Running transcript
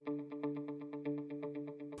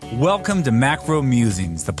Welcome to Macro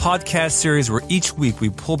Musings, the podcast series where each week we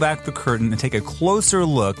pull back the curtain and take a closer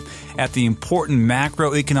look at the important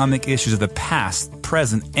macroeconomic issues of the past,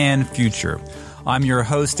 present, and future. I'm your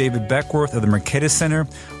host, David Beckworth of the Mercatus Center.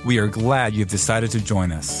 We are glad you've decided to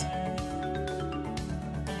join us.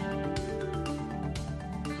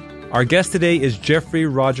 Our guest today is Jeffrey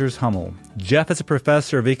Rogers Hummel. Jeff is a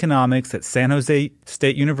professor of economics at San Jose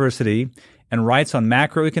State University and writes on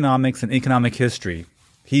macroeconomics and economic history.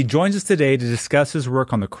 He joins us today to discuss his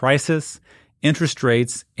work on the crisis, interest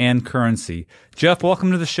rates, and currency. Jeff,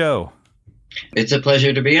 welcome to the show. It's a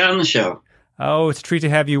pleasure to be on the show. Oh, it's a treat to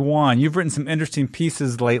have you on. You've written some interesting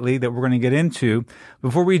pieces lately that we're going to get into.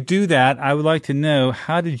 Before we do that, I would like to know,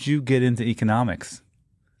 how did you get into economics?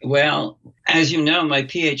 Well, as you know, my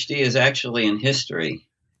PhD is actually in history.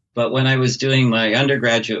 But when I was doing my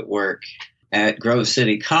undergraduate work at Grove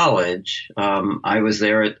City College, I was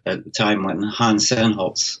there at the time when Hans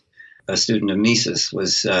Senholz, a student of Mises,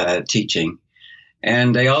 was teaching.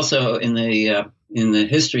 And they also, in the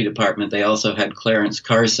history department, they also had Clarence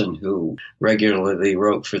Carson, who regularly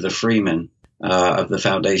wrote for the Freeman of the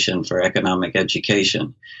Foundation for Economic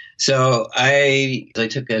Education. So I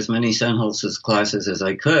took as many Senholz's classes as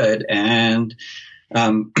I could, and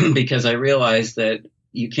because I realized that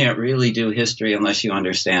you can't really do history unless you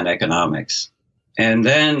understand economics. And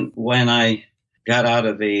then when I got out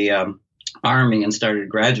of the Army and started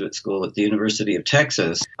graduate school at the University of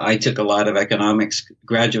Texas, I took a lot of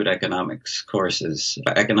graduate economics courses,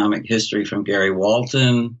 economic history from Gary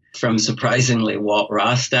Walton, from surprisingly Walt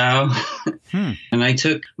Rostow. And I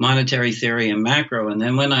took monetary theory and macro. And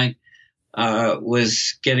then when I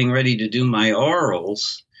was getting ready to do my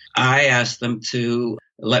orals, I asked them to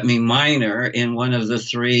let me minor in one of the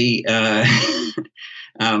three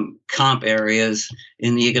comp areas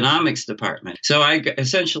in the economics department. So I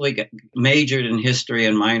essentially majored in history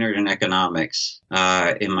and minored in economics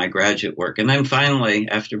in my graduate work. And then finally,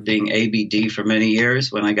 after being ABD for many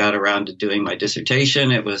years, when I got around to doing my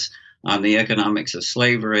dissertation, it was on the economics of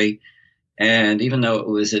slavery. And even though it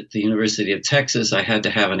was at the University of Texas, I had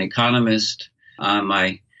to have an economist on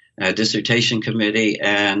my dissertation committee,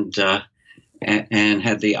 and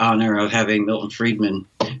had the honor of having Milton Friedman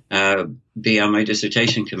be on my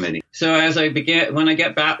dissertation committee. So as when I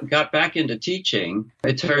got back into teaching,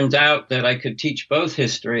 it turns out that I could teach both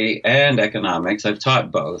history and economics. I've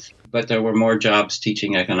taught both, but there were more jobs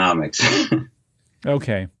teaching economics.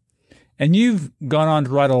 Okay. And you've gone on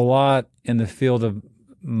to write a lot in the field of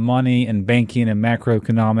money and banking and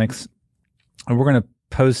macroeconomics. And we're going to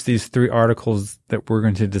post these three articles that we're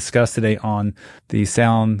going to discuss today on the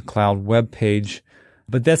SoundCloud webpage.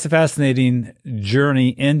 But that's a fascinating journey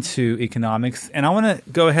into economics. And I want to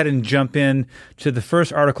go ahead and jump in to the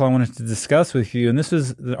first article I wanted to discuss with you. And this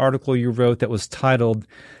is the article you wrote that was titled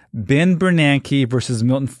Ben Bernanke versus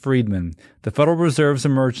Milton Friedman, the Federal Reserve's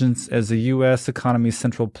Emergence as the U.S. Economy's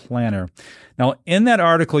Central Planner. Now, in that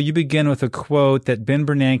article, you begin with a quote that Ben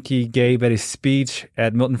Bernanke gave at a speech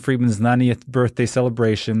at Milton Friedman's 90th birthday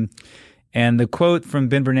celebration. And the quote from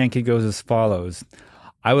Ben Bernanke goes as follows: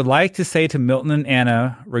 "I would like to say to Milton and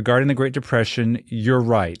Anna regarding the Great Depression, you're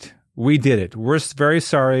right. We did it. We're very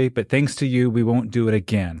sorry, but thanks to you, we won't do it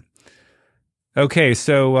again." Okay,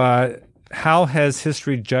 so how has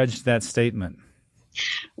history judged that statement?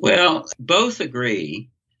 Well, both agree.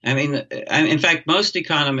 I mean, in fact, most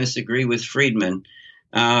economists agree with Friedman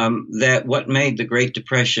that what made the Great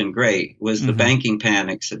Depression great was the banking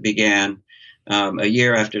panics that began a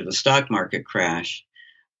year after the stock market crash.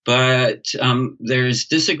 But there's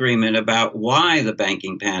disagreement about why the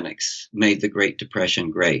banking panics made the Great Depression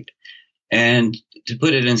great. And to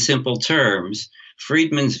put it in simple terms,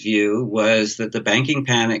 Friedman's view was that the banking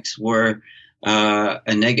panics were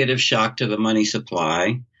a negative shock to the money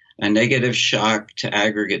supply, a negative shock to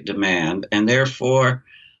aggregate demand, and therefore,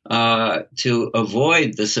 to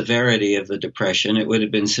avoid the severity of the depression, it would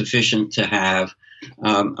have been sufficient to have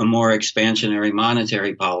a more expansionary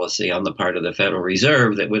monetary policy on the part of the Federal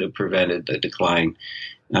Reserve that would have prevented the decline.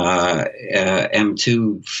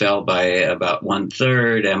 M2 fell by about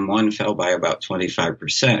 1/3, M1 fell by about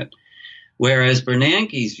 25%. Whereas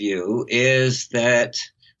Bernanke's view is that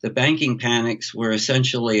the banking panics were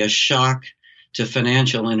essentially a shock to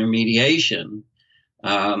financial intermediation,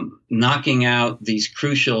 knocking out these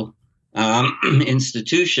crucial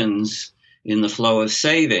institutions in the flow of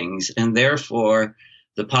savings, and therefore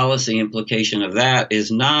the policy implication of that is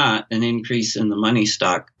not an increase in the money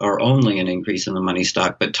stock, or only an increase in the money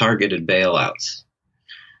stock, but targeted bailouts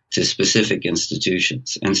to specific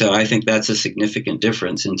institutions. And so I think that's a significant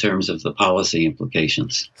difference in terms of the policy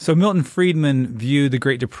implications. So Milton Friedman viewed the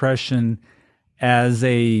Great Depression as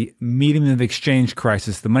a medium of exchange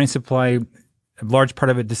crisis. The money supply, a large part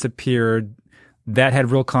of it disappeared. That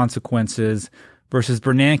had real consequences versus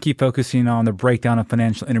Bernanke focusing on the breakdown of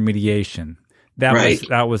financial intermediation.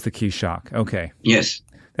 That was the key shock. Okay. Yes.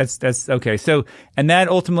 That's okay. So, and that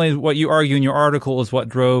ultimately, what you argue in your article is what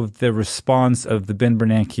drove the response of the Ben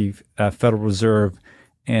Bernanke Federal Reserve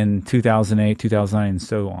in 2008, 2009, and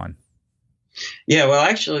so on. Yeah, well,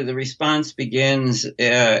 actually, the response begins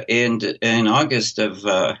in August of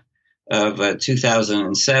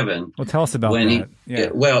 2007. Well, tell us about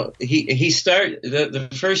that. Well, he started the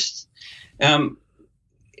first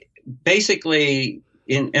basically.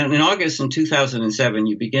 In August in 2007,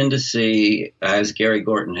 you begin to see, as Gary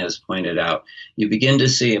Gorton has pointed out, you begin to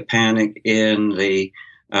see a panic in the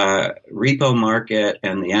repo market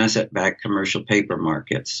and the asset-backed commercial paper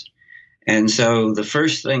markets. And so the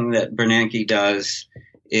first thing that Bernanke does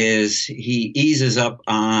is he eases up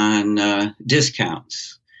on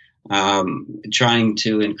discounts, trying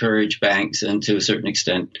to encourage banks, and to a certain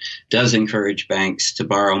extent does encourage banks to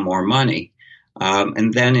borrow more money.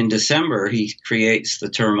 And then in December, he creates the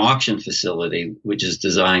term auction facility, which is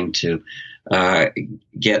designed to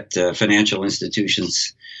get financial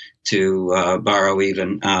institutions to borrow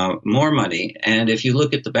even more money. And if you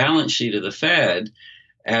look at the balance sheet of the Fed,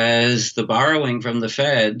 as the borrowing from the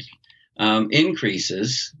Fed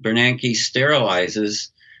increases, Bernanke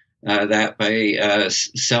sterilizes that by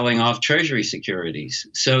selling off Treasury securities.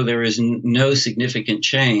 So there is no significant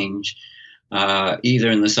change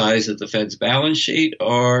either in the size of the Fed's balance sheet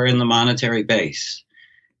or in the monetary base.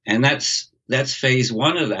 And that's phase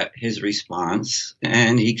one of his response.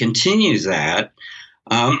 And he continues that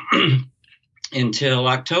until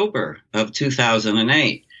October of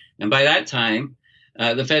 2008. And by that time,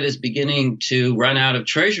 the Fed is beginning to run out of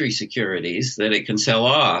Treasury securities that it can sell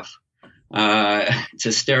off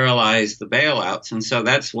to sterilize the bailouts. And so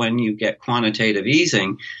that's when you get quantitative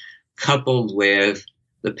easing coupled with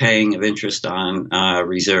the paying of interest on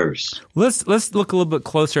reserves. Let's look a little bit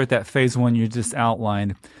closer at that phase one you just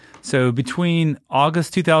outlined. So between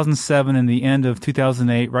August 2007 and the end of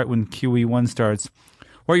 2008, right when QE1 starts,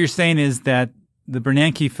 what you're saying is that the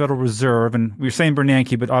Bernanke Federal Reserve, and we're saying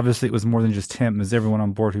Bernanke, but obviously it was more than just him, it was everyone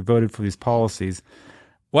on board who voted for these policies.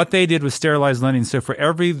 What they did was sterilize lending. So for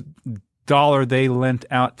every dollar they lent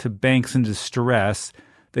out to banks in distress,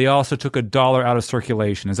 they also took a dollar out of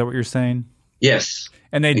circulation. Is that what you're saying? Yes.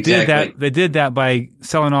 And they did that. They did that by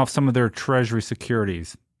selling off some of their Treasury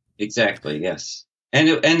securities. Exactly. Yes. And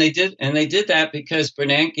they did that because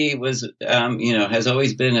Bernanke was, has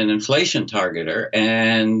always been an inflation targeter,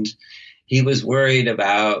 and he was worried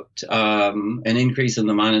about an increase in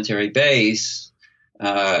the monetary base,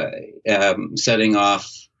 setting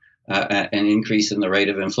off an increase in the rate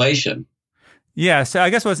of inflation. Yeah, so I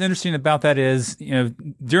guess what's interesting about that is,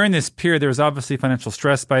 during this period, there was obviously financial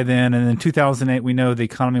stress by then. And in 2008, we know the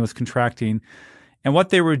economy was contracting. And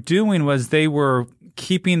what they were doing was they were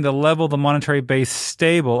keeping the level of the monetary base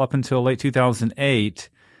stable up until late 2008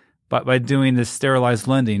 by doing this sterilized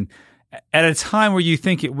lending at a time where you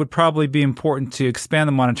think it would probably be important to expand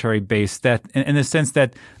the monetary base, that in the sense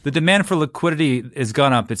that the demand for liquidity has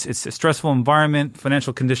gone up. It's a stressful environment.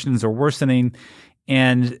 Financial conditions are worsening.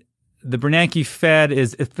 And the Bernanke Fed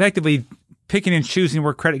is effectively picking and choosing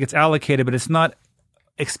where credit gets allocated, but it's not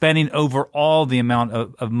expanding overall the amount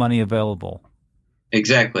of money available.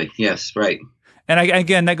 Exactly. Yes. Right. And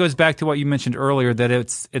again, that goes back to what you mentioned earlier, that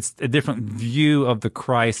it's a different view of the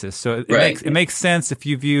crisis. So it makes sense if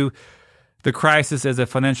you view the crisis as a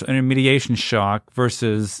financial intermediation shock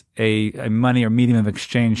versus a money or medium of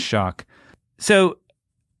exchange shock. So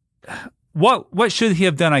What should he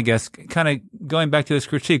have done, I guess, kind of going back to this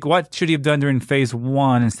critique, what should he have done during phase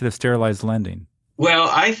one instead of sterilized lending? Well,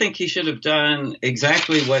 I think he should have done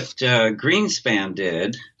exactly what Greenspan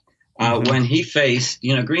did when he faced,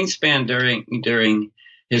 Greenspan during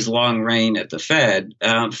his long reign at the Fed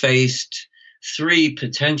faced three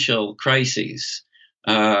potential crises.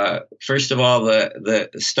 First of all, the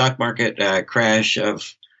stock market crash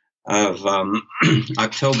of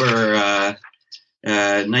October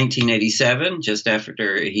 1987, just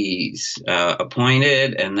after he's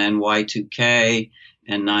appointed, and then Y2K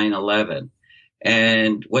and 9/11.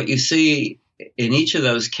 And what you see in each of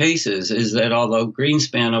those cases is that although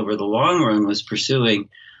Greenspan over the long run was pursuing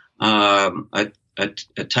a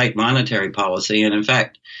tight monetary policy, and in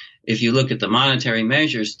fact, if you look at the monetary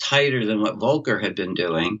measures, tighter than what Volcker had been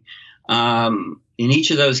doing, in each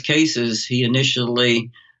of those cases, he initially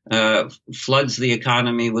floods the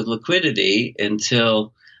economy with liquidity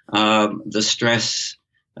until the stress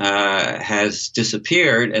has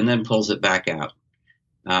disappeared, and then pulls it back out.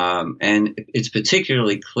 And it's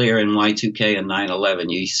particularly clear in Y2K and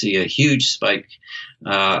 9/11. You see a huge spike.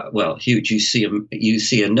 Huge. You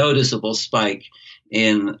see a noticeable spike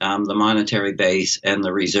in the monetary base and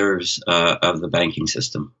the reserves of the banking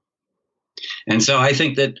system. And so I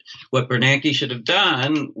think that what Bernanke should have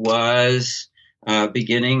done was,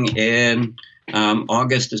 beginning in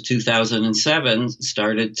August of 2007,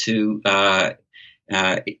 started to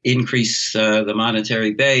increase the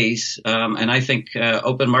monetary base, and I think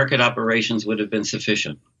open market operations would have been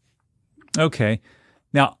sufficient. Okay.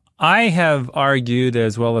 Now, I have argued,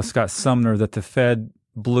 as well as Scott Sumner, that the Fed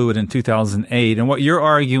blew it in 2008. And what you're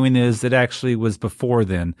arguing is that actually was before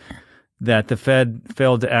then, that the Fed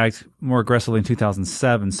failed to act more aggressively in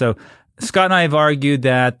 2007. So Scott and I have argued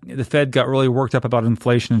that the Fed got really worked up about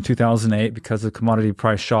inflation in 2008 because of commodity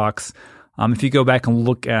price shocks. If you go back and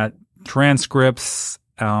look at transcripts,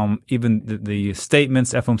 even the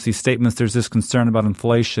statements, FOMC statements, there's this concern about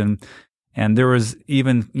inflation. And there was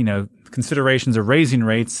even, considerations of raising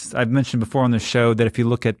rates. I've mentioned before on the show that if you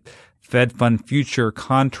look at Fed fund future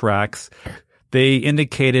contracts, they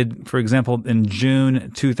indicated, for example, in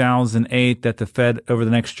June 2008, that the Fed over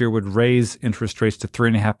the next year would raise interest rates to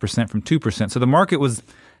 3.5% from 2%. So the market was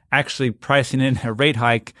actually pricing in a rate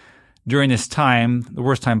hike during this time, the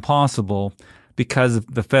worst time possible, because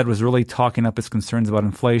the Fed was really talking up its concerns about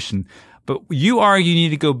inflation. But you argue you need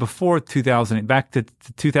to go before 2008, back to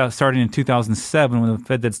 2000, starting in 2007 when the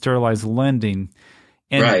Fed did sterilized lending.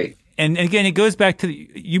 And, right. And again, it goes back to,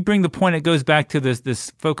 you bring the point, it goes back to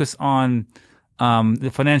this focus on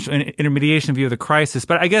the financial intermediation view of the crisis.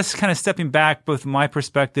 But I guess kind of stepping back, both from my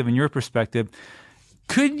perspective and your perspective,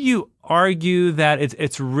 could you argue that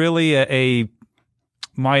it's really a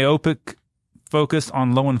myopic focus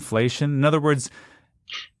on low inflation? In other words,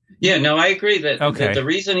 yeah, no, I agree that the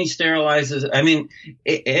reason he sterilizes,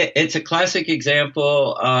 it's a classic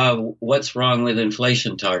example of what's wrong with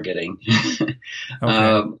inflation targeting,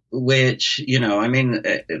 which,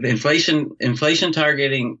 inflation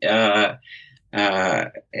targeting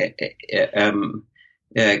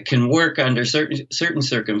can work under certain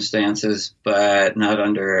circumstances, but not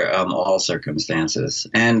under all circumstances.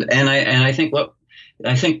 And I think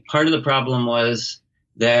part of the problem was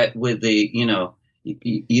that with the,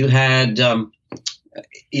 you had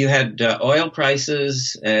oil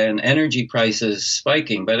prices and energy prices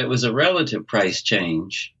spiking, but it was a relative price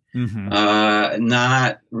change,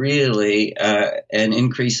 not really an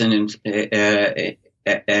increase in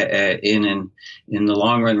the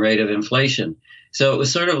long run rate of inflation. So it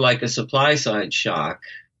was sort of like a supply side shock,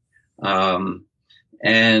 and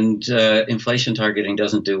inflation targeting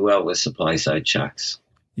doesn't do well with supply side shocks.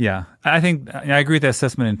 Yeah, I agree with that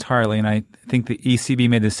assessment entirely, and I think the ECB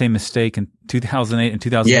made the same mistake in 2008 and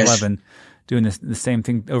 2011, doing the same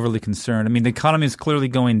thing, overly concerned. The economy is clearly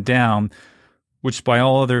going down, which by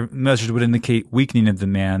all other measures would indicate weakening of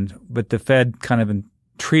demand, but the Fed kind of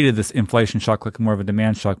treated this inflation shock like more of a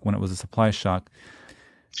demand shock when it was a supply shock.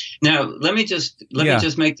 Now, let me just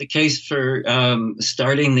make the case for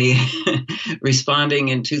starting the responding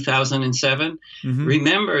in 2007.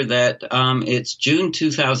 Remember that it's June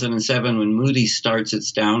 2007 when Moody's starts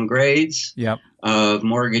its downgrades of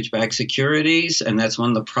mortgage-backed securities, and that's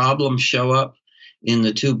when the problems show up in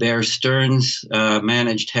the two Bear Stearns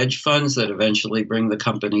managed hedge funds that eventually bring the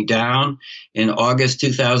company down. In August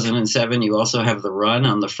 2007, you also have the run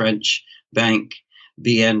on the French bank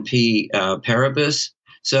BNP Paribas.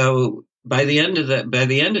 So by the end of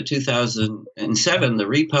 2007, the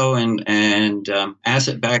repo and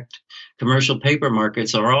asset-backed commercial paper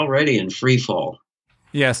markets are already in free fall.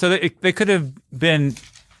 Yeah, so they could have been,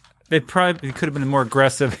 more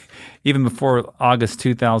aggressive even before August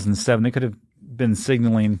 2007. They could have been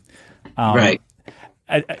signaling, right.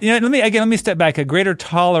 Let me step back. A greater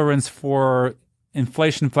tolerance for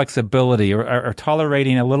inflation flexibility, or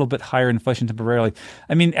tolerating a little bit higher inflation temporarily.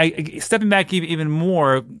 Stepping back even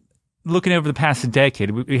more, looking over the past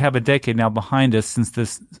decade, we have a decade now behind us since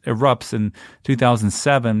this erupts in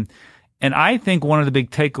 2007. And I think one of the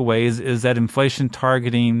big takeaways is that inflation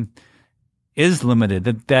targeting is limited,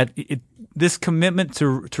 this commitment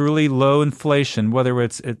to really low inflation, whether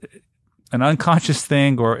it's an unconscious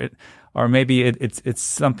thing or maybe it's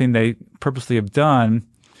something they purposely have done,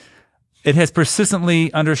 it has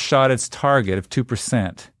persistently undershot its target of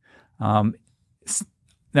 2%. Now,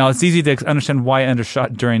 it's easy to understand why it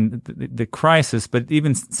undershot during the crisis, but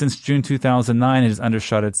even since June 2009, it has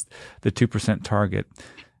undershot the 2% target.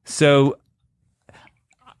 So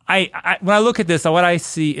when I look at this, what I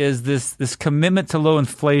see is this commitment to low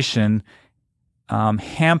inflation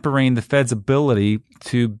hampering the Fed's ability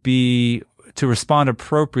to respond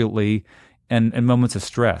appropriately and moments of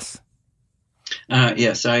stress.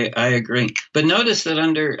 Yes, I agree. But notice that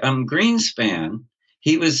under Greenspan,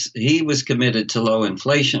 he was committed to low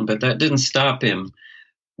inflation, but that didn't stop him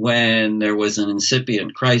when there was an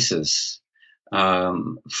incipient crisis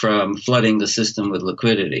from flooding the system with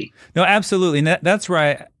liquidity. No, absolutely. And that's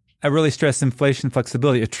where I really stress inflation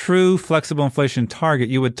flexibility. A true flexible inflation target,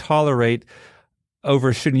 you would tolerate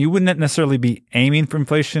overshooting. You wouldn't necessarily be aiming for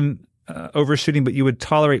inflation overshooting, but you would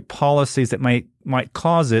tolerate policies that might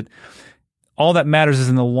cause it. All that matters is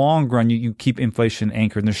in the long run, you keep inflation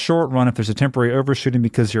anchored. In the short run, if there's a temporary overshooting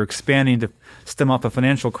because you're expanding to stem off a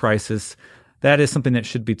financial crisis, that is something that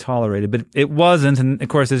should be tolerated. But it wasn't. And of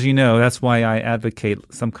course, as you know, that's why I advocate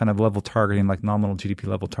some kind of level targeting, like nominal GDP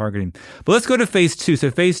level targeting. But let's go to phase two.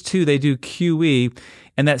 So phase two, they do QE,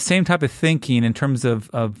 and that same type of thinking in terms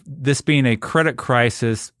of this being a credit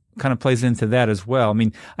crisis kind of plays into that as well. I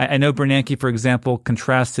mean, I know Bernanke, for example,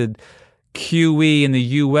 contrasted QE in the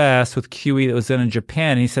U.S. with QE that was done in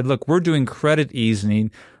Japan. And he said, look, we're doing credit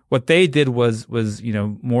easing. What they did was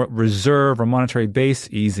more reserve or monetary base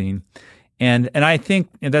easing. And I think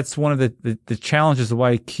that's one of the challenges of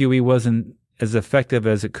why QE wasn't as effective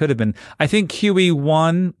as it could have been. I think QE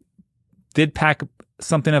 1 did pack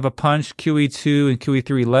something of a punch, QE 2 and QE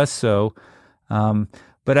 3 less so.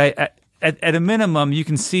 But at a minimum, you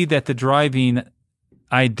can see that the driving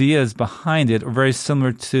ideas behind it are very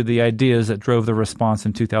similar to the ideas that drove the response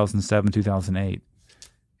in 2007, 2008.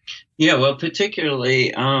 Yeah, well, particularly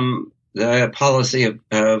the policy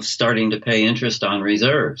of starting to pay interest on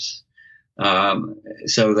reserves.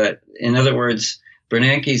 So that, in other words,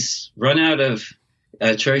 Bernanke's run out of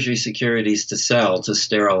Treasury securities to sell to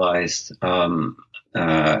sterilize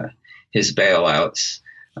his bailouts.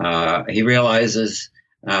 He realizes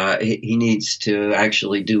he needs to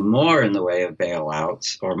actually do more in the way of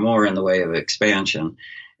bailouts or more in the way of expansion,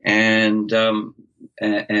 and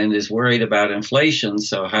is worried about inflation.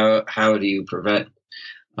 So how do you prevent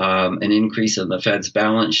an increase in the Fed's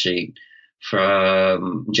balance sheet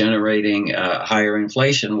from generating higher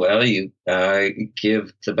inflation? Well, you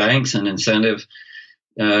give the banks an incentive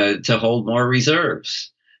to hold more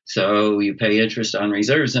reserves. So you pay interest on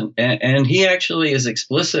reserves, and he actually is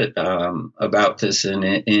explicit about this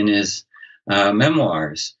in his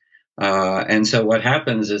memoirs. And so what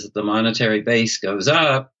happens is that the monetary base goes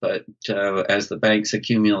up, but as the banks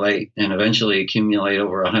accumulate and eventually accumulate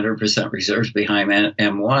over 100% reserves behind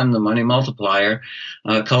M1, the money multiplier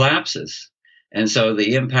collapses. And so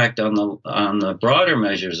the impact on the broader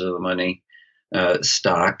measures of the money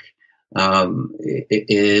stock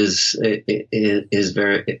is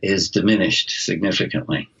diminished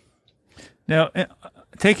significantly. Now,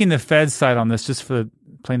 taking the Fed side on this, just for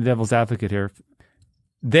playing the devil's advocate here,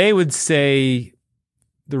 they would say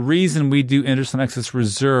the reason we do interest on excess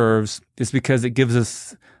reserves is because it gives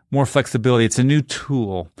us more flexibility. It's a new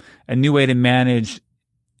tool, a new way to manage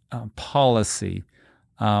policy.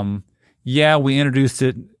 Yeah, we introduced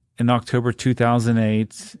it in October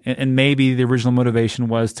 2008, and maybe the original motivation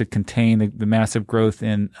was to contain the massive growth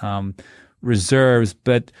in reserves,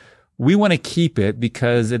 but we want to keep it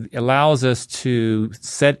because it allows us to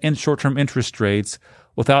set in short-term interest rates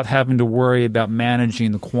without having to worry about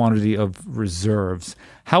managing the quantity of reserves.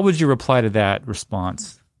 How would you reply to that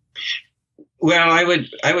response? Well, I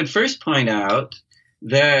would first point out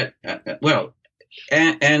that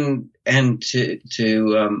and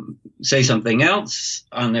to say something else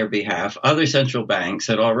on their behalf, other central banks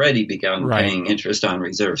had already begun paying interest on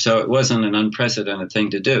reserves, so it wasn't an unprecedented thing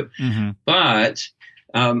to do. Mm-hmm. But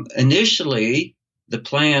initially, the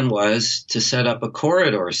plan was to set up a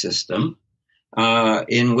corridor system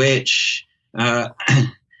in which the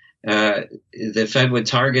Fed would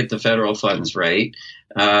target the federal funds rate,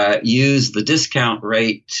 use the discount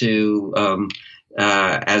rate to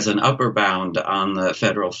as an upper bound on the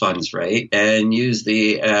federal funds rate, and use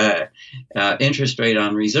the interest rate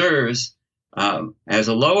on reserves as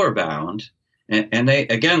a lower bound. And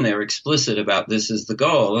they're explicit about this is the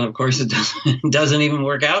goal. And of course, it doesn't even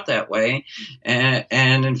work out that way.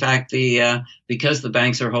 And in fact, because the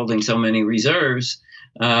banks are holding so many reserves,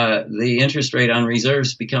 the interest rate on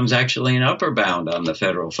reserves becomes actually an upper bound on the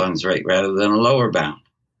federal funds rate rather than a lower bound.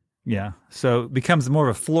 Yeah. So it becomes more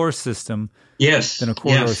of a floor system than a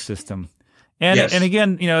corridor system. And and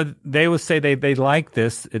again, they will say they like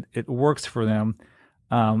this. It works for them.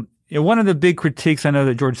 One of the big critiques I know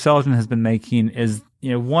that George Selgin has been making is,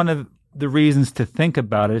 one of the reasons to think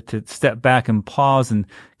about it, to step back and pause and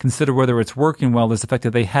consider whether it's working well, is the fact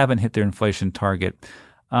that they haven't hit their inflation target.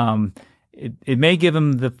 It may give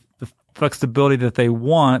them the flexibility that they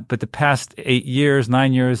want, but the past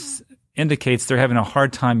 9 years indicates they're having a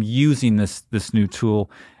hard time using this new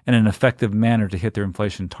tool in an effective manner to hit their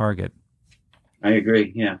inflation target. I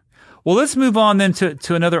agree. Yeah. Well, let's move on then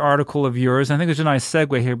to another article of yours. I think there's a nice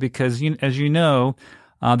segue here because, as you know,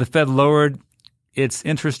 the Fed lowered its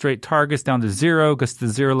interest rate targets down to zero, goes to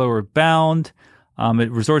the zero lower bound.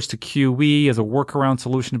 It resorts to QE as a workaround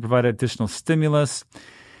solution to provide additional stimulus.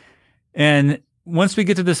 And once we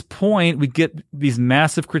get to this point, we get these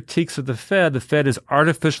massive critiques of the Fed. The Fed is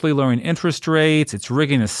artificially lowering interest rates. It's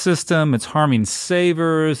rigging the system. It's harming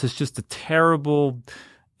savers. It's just a terrible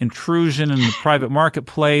intrusion in the private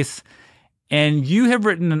marketplace. And you have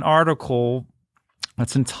written an article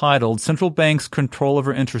that's entitled Central Banks' Control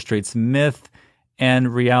Over Interest Rates, Myth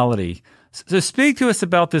and Reality. So speak to us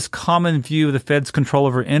about this common view of the Fed's control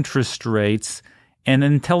over interest rates, and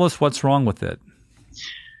then tell us what's wrong with it.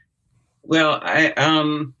 Well,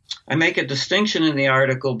 I make a distinction in the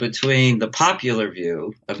article between the popular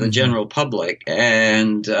view of the general public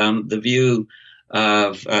and the view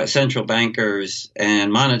of central bankers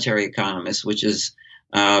and monetary economists, which is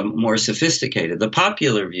more sophisticated. The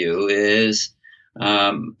popular view is,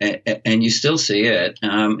 and you still see it,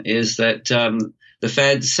 is that the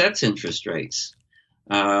Fed sets interest rates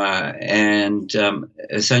and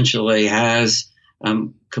essentially has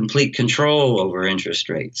complete control over interest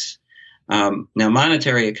rates. Now,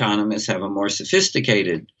 monetary economists have a more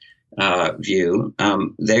sophisticated view.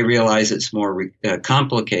 They realize it's more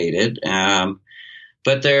complicated,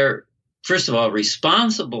 but they're, first of all,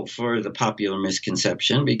 responsible for the popular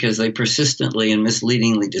misconception because they persistently and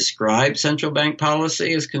misleadingly describe central bank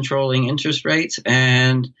policy as controlling interest rates.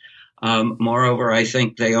 And moreover, I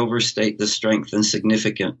think they overstate the strength and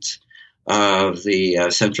significance of the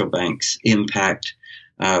central bank's impact,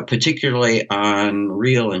 particularly on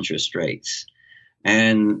real interest rates.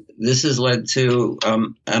 And this has led to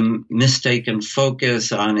a mistaken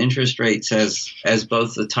focus on interest rates as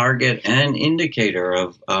both the target and indicator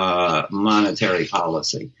of monetary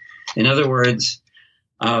policy. In other words,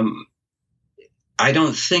 I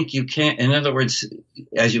don't think you can. In other words,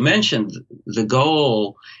 as you mentioned, the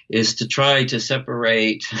goal is to try to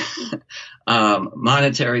separate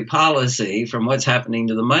monetary policy from what's happening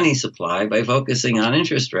to the money supply by focusing on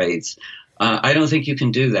interest rates. I don't think you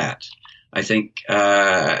can do that. I think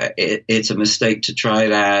it's a mistake to try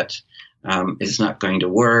that. It's not going to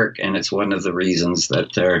work, and it's one of the reasons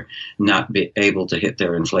that they're not able to hit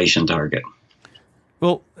their inflation target.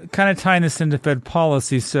 Well, kind of tying this into Fed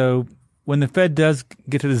policy, so when the Fed does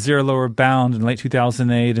get to the zero lower bound in late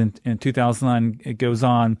 2008 and 2009, it goes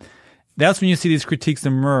on, that's when you see these critiques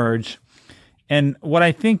emerge. And what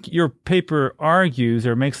I think your paper argues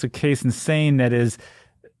or makes a case in saying that is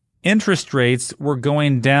interest rates were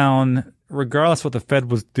going down regardless of what the Fed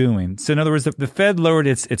was doing. So in other words, the Fed lowered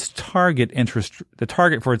its target interest, the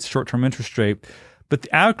target for its short-term interest rate, but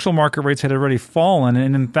the actual market rates had already fallen.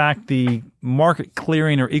 And in fact, the market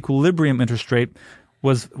clearing or equilibrium interest rate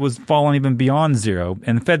was falling even beyond zero.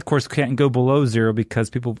 And the Fed, of course, can't go below zero because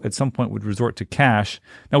people at some point would resort to cash.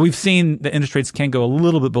 Now, we've seen the interest rates can go a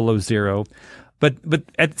little bit below zero, but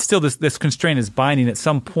still this constraint is binding. At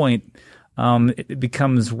some point, it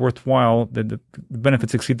becomes worthwhile. The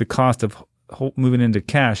benefits exceed the cost of moving into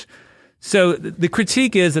cash. So the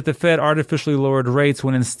critique is that the Fed artificially lowered rates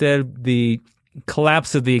when instead the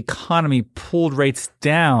collapse of the economy pulled rates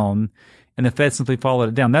down, and the Fed simply followed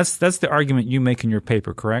it down. That's the argument you make in your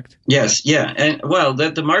paper, correct? Yes, yeah, and well,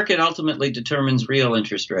 that the market ultimately determines real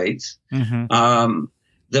interest rates. Mm-hmm.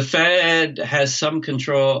 The Fed has some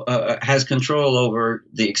control, has control over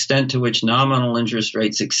the extent to which nominal interest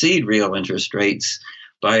rates exceed real interest rates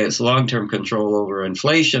by its long-term control over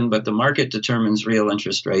inflation, but the market determines real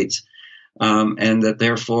interest rates, and that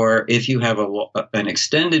therefore, if you have an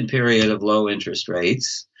extended period of low interest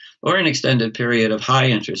rates or an extended period of high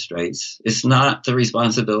interest rates, it's not the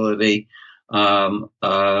responsibility of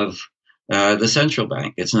the central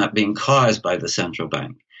bank. It's not being caused by the central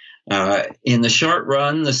bank. In the short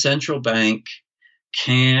run, the central bank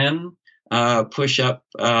can push up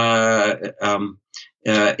real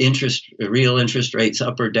interest rates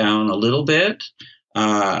up or down a little bit.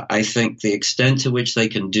 I think the extent to which they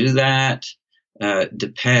can do that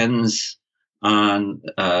depends on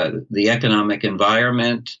the economic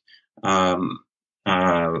environment. But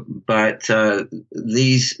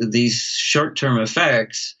these short-term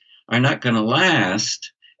effects are not going to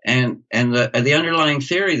last. And the underlying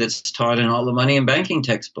theory that's taught in all the money and banking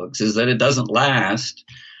textbooks is that it doesn't last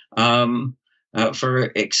for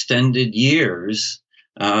extended years,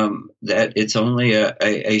 that it's only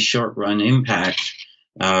a short-run impact,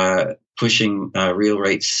 pushing real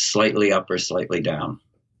rates slightly up or slightly down.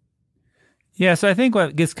 Yeah, so I think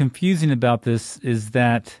what gets confusing about this is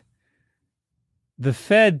that the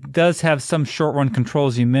Fed does have some short run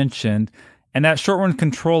controls you mentioned, and that short run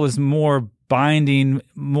control is more binding,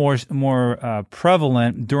 more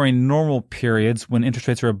prevalent during normal periods when interest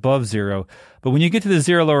rates are above zero. But when you get to the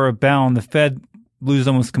zero lower bound, the Fed loses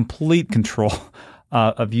almost complete control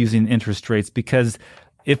of using interest rates, because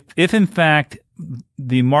if in fact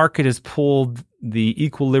the market has pulled the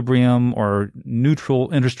equilibrium or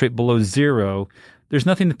neutral interest rate below zero, there's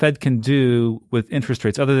nothing the Fed can do with interest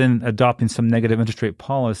rates other than adopting some negative interest rate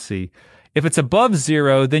policy. If it's above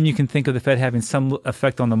zero, then you can think of the Fed having some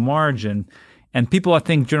effect on the margin. And people, I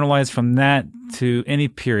think, generalize from that to any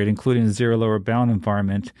period, including a zero lower bound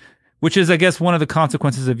environment, which is, I guess, one of the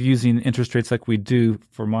consequences of using interest rates like we do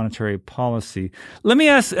for monetary policy. Let me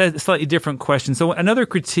ask a slightly different question. So another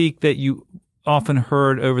critique that you often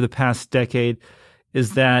heard over the past decade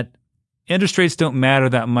is that interest rates don't matter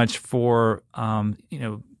that much for,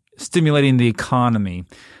 stimulating the economy.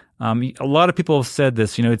 A lot of people have said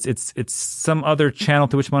this. It's some other channel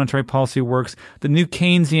through which monetary policy works. The new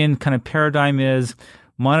Keynesian kind of paradigm is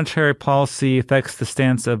monetary policy affects the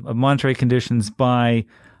stance of monetary conditions by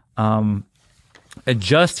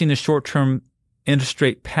adjusting the short-term interest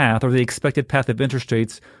rate path, or the expected path of interest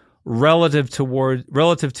rates, relative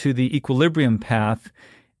to the equilibrium path.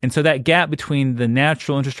 And so that gap between the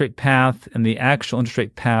natural interest rate path and the actual interest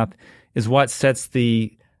rate path is what sets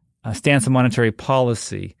the stance of monetary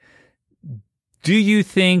policy. Do you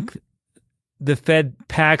think the Fed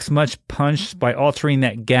packs much punch by altering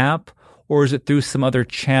that gap, or is it through some other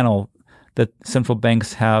channel that central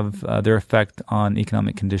banks have their effect on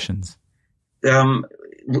economic conditions? I'm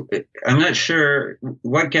not sure.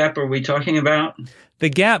 What gap are we talking about? The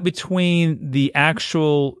gap between the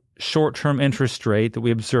actual short-term interest rate that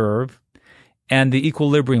we observe and the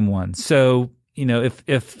equilibrium one. So,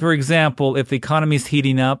 if for example, if the economy is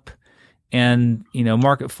heating up and,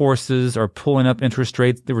 market forces are pulling up interest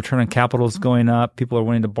rates, the return on capital is going up, people are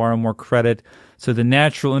wanting to borrow more credit. So the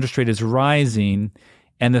natural interest rate is rising,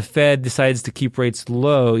 and the Fed decides to keep rates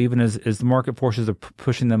low, even as the market forces are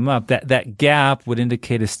pushing them up. That gap would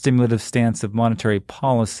indicate a stimulative stance of monetary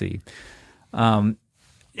policy. Well,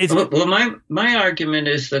 my argument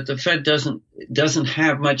is that the Fed doesn't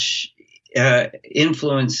have much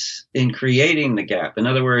influence in creating the gap. In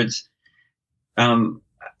other words,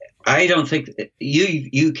 I don't think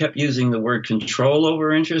you kept using the word control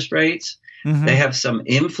over interest rates. Mm-hmm. They have some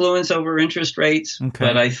influence over interest rates, okay,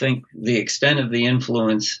 but I think the extent of the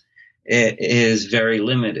influence is very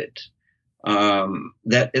limited. In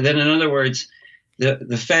other words,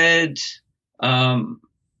 the Fed,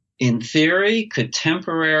 in theory, could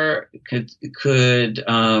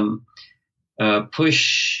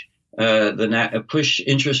push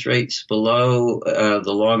interest rates below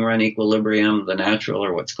the long run equilibrium, the natural,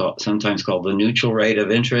 or sometimes called the neutral rate of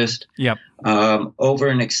interest. Yep. Over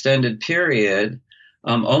an extended period,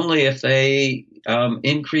 only if they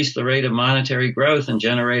increase the rate of monetary growth and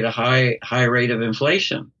generate a high rate of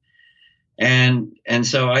inflation. And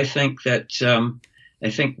so I think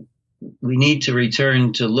we need to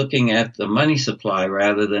return to looking at the money supply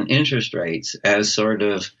rather than interest rates as sort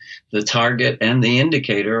of the target and the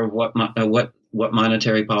indicator of what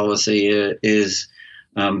monetary policy is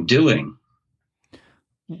doing.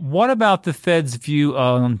 What about the Fed's view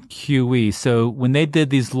on QE? So when they did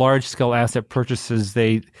these large-scale asset purchases,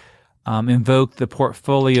 they invoked the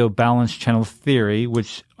portfolio balance channel theory,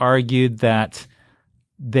 which argued that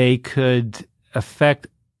they could affect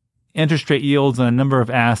interest rate yields on a number of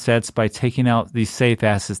assets by taking out these safe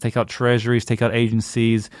assets, take out treasuries, take out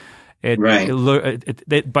agencies. By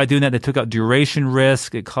doing that, they took out duration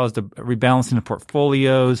risk. It caused a rebalancing of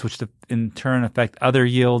portfolios, which in turn affect other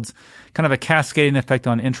yields, kind of a cascading effect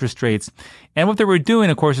on interest rates. And what they were doing,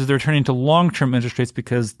 of course, is they're turning to long-term interest rates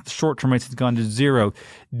because short-term rates had gone to zero.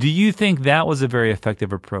 Do you think that was a very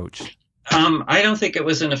effective approach? I don't think it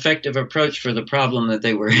was an effective approach for the problem that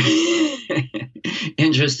they were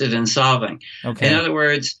interested in solving. Okay. In other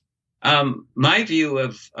words, my view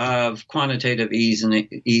of quantitative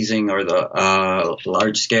easing or the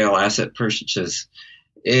large-scale asset purchases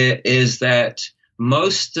is that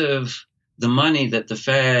most of the money that the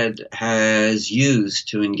Fed has used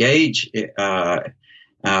to engage in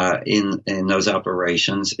those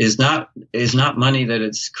operations is not money that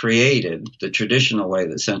it's created the traditional way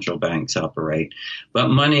that central banks operate, but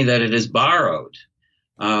money that it has borrowed.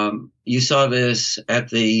 You saw this at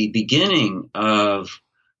the beginning of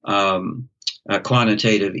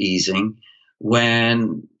quantitative easing,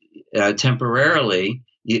 when temporarily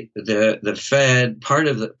the Fed, part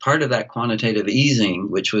of that quantitative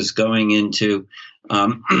easing, which was going into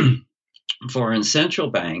foreign central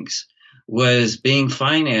banks was being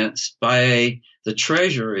financed by the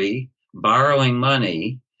Treasury borrowing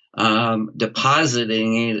money,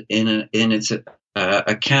 depositing it in its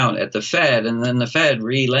account at the Fed, and then the Fed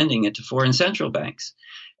re-lending it to foreign central banks.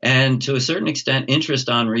 And to a certain extent, interest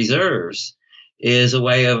on reserves is a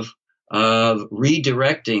way of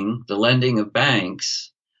redirecting the lending of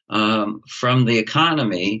banks from the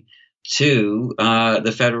economy to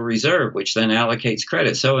the Federal Reserve, which then allocates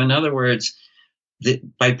credit. So in other words,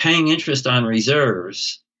 by paying interest on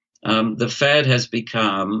reserves, the Fed has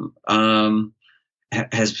become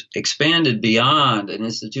has expanded beyond an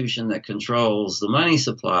institution that controls the money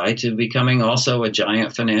supply to becoming also a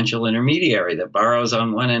giant financial intermediary that borrows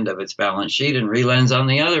on one end of its balance sheet and relends on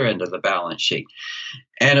the other end of the balance sheet.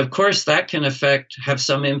 And of course, that can have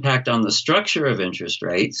some impact on the structure of interest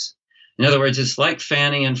rates. In other words, it's like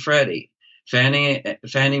Fannie and Freddie. Fannie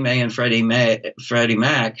Mae and Freddie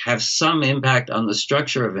Mac have some impact on the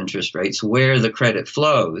structure of interest rates, where the credit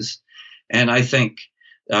flows. And I think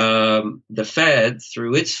the Fed,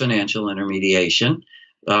 through its financial intermediation,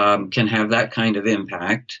 can have that kind of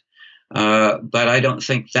impact. But I don't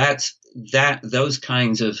think those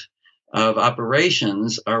kinds of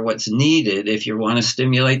operations are what's needed if you want to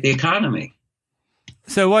stimulate the economy.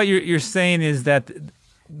 So what you're saying is that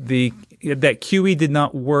that QE did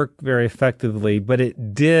not work very effectively, but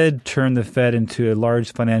it did turn the Fed into a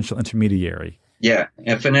large financial intermediary. Yeah,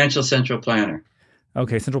 a financial central planner.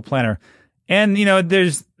 Okay, central planner. And,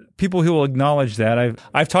 there's people who will acknowledge that.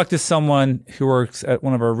 I've talked to someone who works at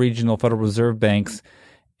one of our regional Federal Reserve banks,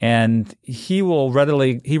 and he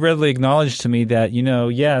readily acknowledged to me that,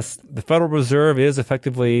 yes, the Federal Reserve is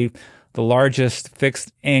effectively the largest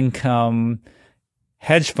fixed income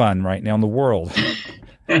hedge fund right now in the world,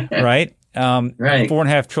 right? Right.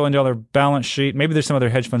 $4.5 trillion balance sheet. Maybe there's some other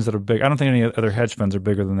hedge funds that are big. I don't think any other hedge funds are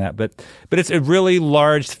bigger than that, but it's a really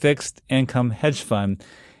large fixed income hedge fund.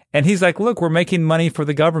 And he's like, look, we're making money for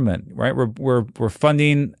the government, right? We're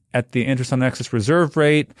funding at the interest on excess reserve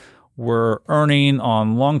rate. We're earning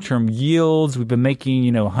on long-term yields. We've been making,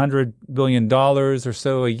 $100 billion or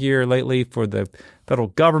so a year lately for the federal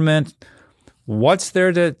government. What's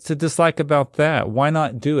there to dislike about that? Why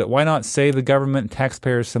not do it? Why not save the government and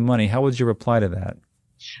taxpayers some money? How would you reply to that?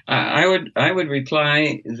 I would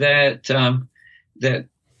reply that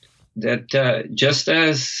just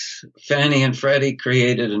as Fannie and Freddie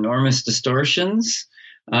created enormous distortions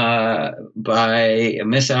by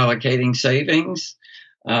misallocating savings,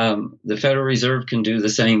 the Federal Reserve can do the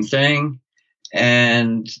same thing,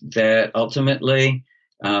 and that ultimately,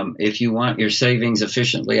 if you want your savings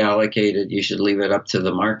efficiently allocated, you should leave it up to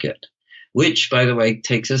the market, which, by the way,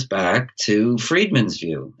 takes us back to Friedman's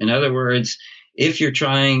view. In other words, if you're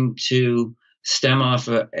trying to stem off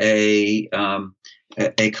a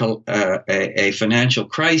financial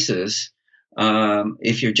crisis,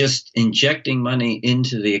 if you're just injecting money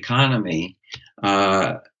into the economy,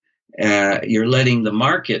 you're letting the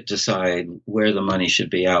market decide where the money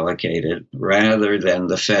should be allocated rather than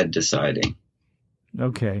the Fed deciding.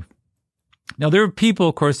 Okay. Now, there are people,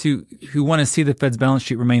 of course, who want to see the Fed's balance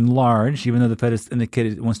sheet remain large, even though the Fed has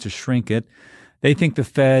indicated it wants to shrink it. They think the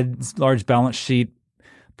Fed's large balance sheet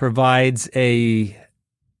provides a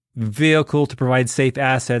vehicle to provide safe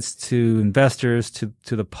assets to investors, to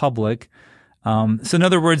the public. So in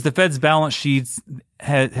other words, the Fed's balance sheets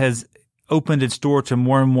has opened its door to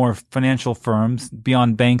more and more financial firms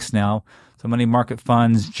beyond banks now. So money market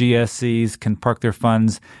funds, GSEs can park their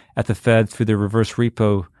funds at the Fed through their reverse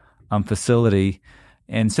repo facility.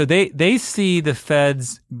 And so they see the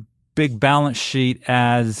Fed's big balance sheet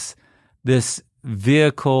as this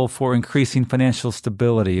vehicle for increasing financial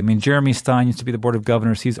stability. I mean, Jeremy Stein used to be the board of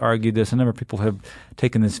governors. He's argued this. A number of people have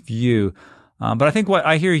taken this view. But I think what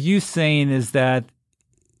I hear you saying is that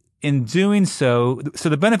in doing so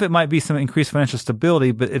the benefit might be some increased financial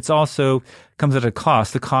stability, but it's also comes at a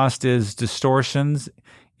cost. The cost is distortions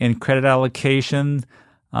in credit allocation.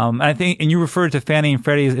 I think, and you referred to Fannie and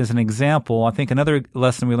Freddie as an example. I think another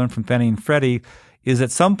lesson we learned from Fannie and Freddie is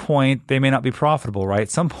at some point they may not be profitable, right?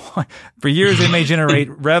 At some point, for years they may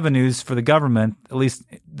generate revenues for the government, at least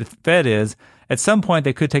the Fed is. At some point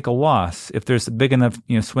they could take a loss. If there's big enough,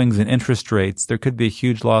 swings in interest rates, there could be a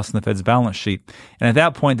huge loss in the Fed's balance sheet. And at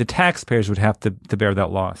that point, the taxpayers would have to bear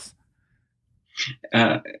that loss.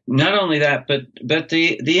 Not only that, but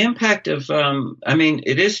the impact of,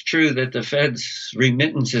 it is true that the Fed's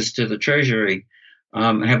remittances to the Treasury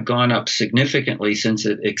have gone up significantly since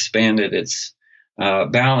it expanded its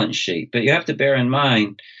balance sheet. But you have to bear in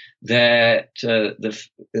mind that the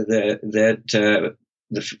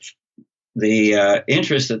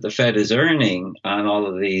interest that the Fed is earning on all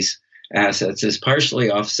of these assets is partially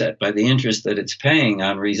offset by the interest that it's paying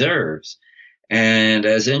on reserves. And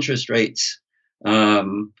as interest rates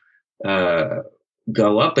go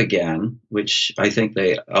up again, which I think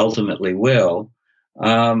they ultimately will,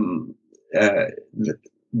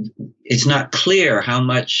 it's not clear how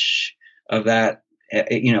much of that,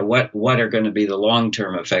 what are going to be the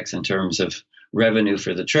long-term effects in terms of revenue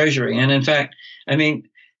for the Treasury. And in fact, I mean,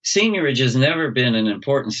 seigniorage has never been an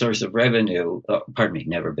important source of revenue.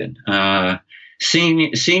 Never been.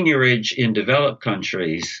 Seigniorage in developed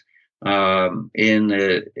countries in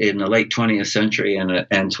the late 20th century and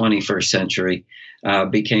 21st century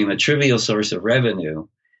became a trivial source of revenue.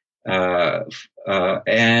 And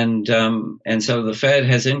so the Fed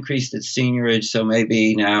has increased its seigniorage. So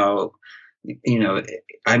maybe now,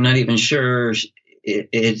 I'm not even sure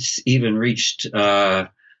it's even reached 1%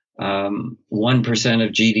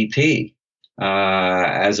 of GDP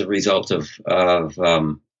as a result of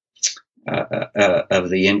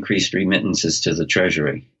the increased remittances to the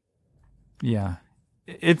Treasury. Yeah,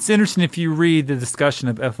 it's interesting if you read the discussion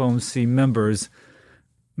of FOMC members.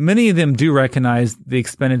 Many of them do recognize the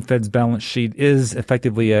expanded Fed's balance sheet is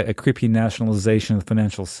effectively a creepy nationalization of the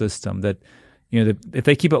financial system. That, if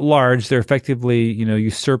they keep it large, they're effectively,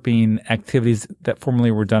 usurping activities that formerly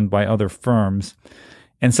were done by other firms.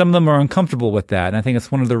 And some of them are uncomfortable with that. And I think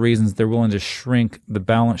it's one of the reasons they're willing to shrink the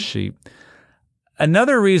balance sheet.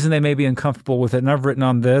 Another reason they may be uncomfortable with it, and I've written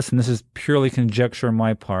on this, and this is purely conjecture on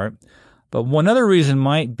my part, but one other reason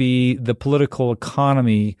might be the political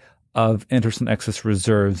economy of interest and excess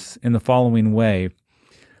reserves in the following way.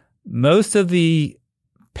 Most of the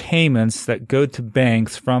payments that go to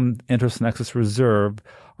banks from interest and excess reserve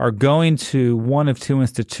are going to one of two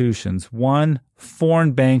institutions. One,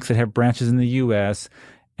 foreign banks that have branches in the U.S.,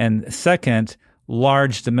 and second,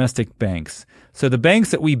 large domestic banks. So the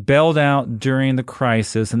banks that we bailed out during the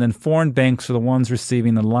crisis, and then foreign banks are the ones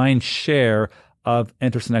receiving the lion's share of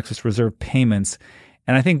interest and excess reserve payments.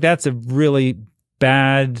 And I think that's a really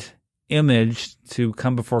bad image to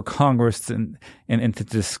come before Congress and to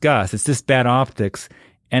discuss. It's just bad optics.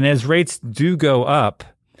 And as rates do go up,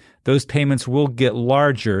 those payments will get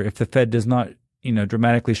larger if the Fed does not,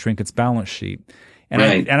 dramatically shrink its balance sheet. And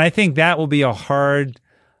right. I think that will be a hard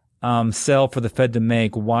sell for the Fed to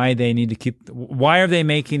make. Why are they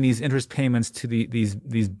making these interest payments to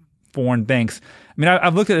these foreign banks? I mean,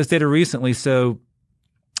 I've looked at this data recently. So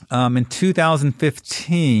in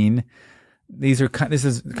 2015, this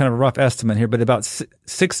is kind of a rough estimate here, but about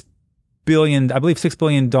 $6 billion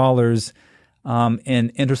in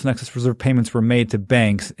interest and excess reserve payments were made to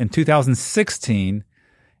banks. In 2016,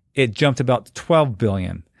 it jumped about to $12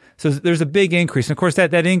 billion. So there's a big increase. And of course,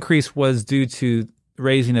 that increase was due to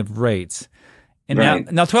raising of rates. And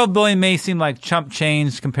right. now $12 billion may seem like chump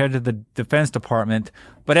change compared to the Defense Department,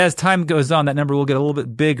 but as time goes on, that number will get a little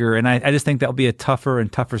bit bigger. And I just think that will be a tougher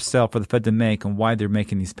and tougher sell for the Fed to make on why they're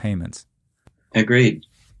making these payments. Agreed.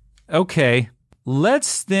 Okay.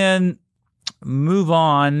 Let's then move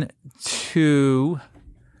on to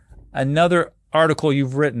another article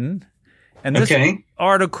you've written. And this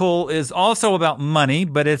article is also about money,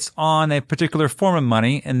 but it's on a particular form of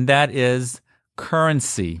money, and that is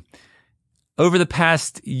currency. Over the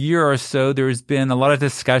past year or so, there's been a lot of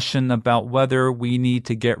discussion about whether we need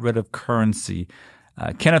to get rid of currency.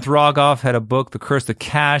 Kenneth Rogoff had a book, The Curse of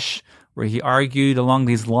Cash, where he argued along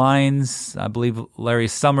these lines. I believe Larry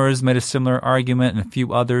Summers made a similar argument and a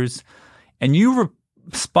few others. And you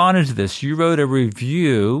responded to this. You wrote a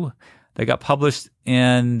review that got published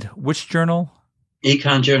in which journal?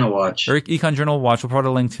 Econ Journal Watch. Econ Journal Watch. We'll put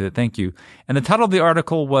a link to it. Thank you. And the title of the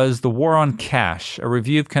article was The War on Cash, a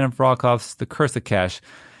review of Kenneth Rogoff's The Curse of Cash.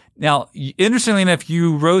 Now, interestingly enough,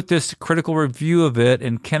 you wrote this critical review of it,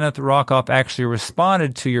 and Kenneth Rogoff actually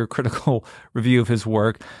responded to your critical review of his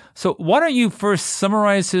work. So why don't you first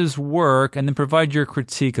summarize his work and then provide your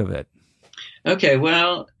critique of it? Okay,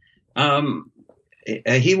 well,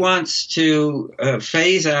 he wants to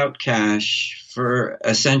phase out cash for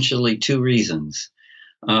essentially two reasons.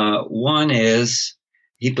 One is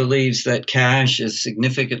he believes that cash is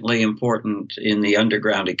significantly important in the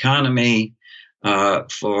underground economy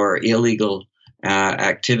for illegal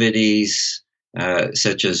activities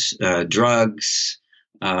such as drugs,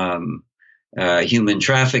 human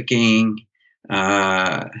trafficking,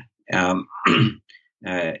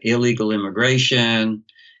 illegal immigration.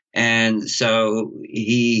 And so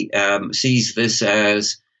he sees this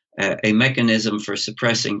as a mechanism for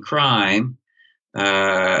suppressing crime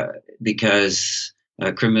because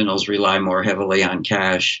criminals rely more heavily on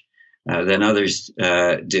cash than others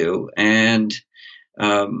do. And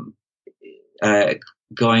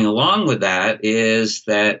going along with that is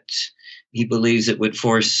that he believes it would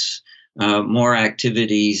force more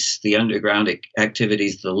activities, the underground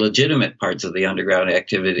activities, the legitimate parts of the underground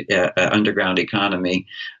economy,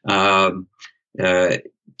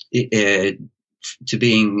 to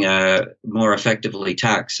being more effectively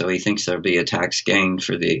taxed. So he thinks there'll be a tax gain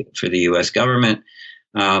for the U.S. government,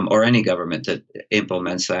 or any government that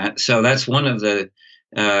implements that. So that's one of the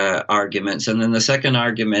arguments. And then the second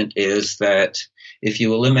argument is that if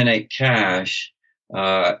you eliminate cash,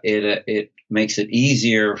 it makes it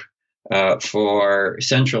easier for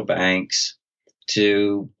central banks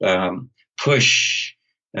to push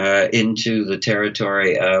into the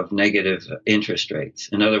territory of negative interest rates.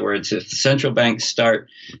 In other words, if the central banks start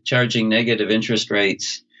charging negative interest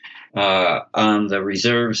rates on the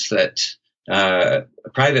reserves that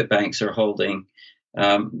private banks are holding,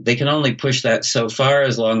 they can only push that so far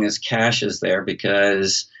as long as cash is there,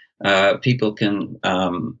 because people can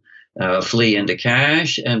flee into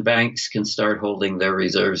cash, and banks can start holding their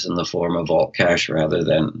reserves in the form of vault cash rather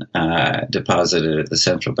than deposited at the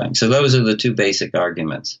central bank. So those are the two basic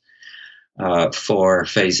arguments for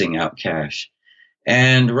phasing out cash.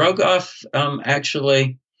 And Rogoff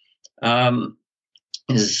actually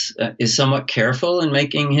is somewhat careful in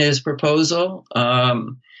making his proposal.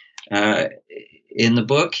 In the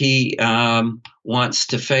book, he wants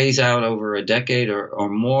to phase out over a decade or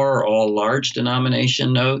more all large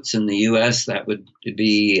denomination notes. In the U.S., that would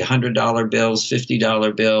be $100 bills,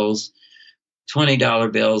 $50 bills,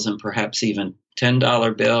 $20 bills, and perhaps even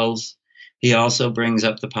 $10 bills. He also brings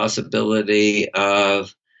up the possibility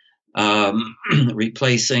of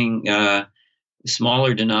replacing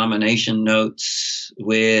smaller denomination notes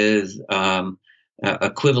with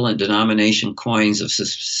equivalent denomination coins of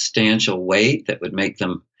substantial weight that would make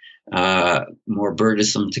them more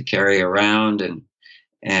burdensome to carry around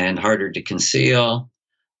and harder to conceal.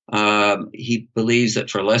 He believes that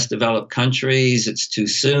for less developed countries, it's too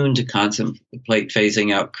soon to contemplate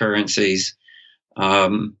phasing out currencies.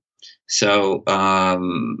 But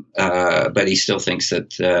he still thinks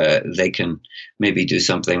that they can maybe do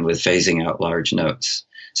something with phasing out large notes.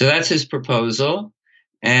 So that's his proposal.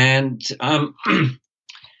 And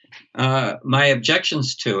my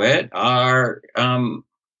objections to it are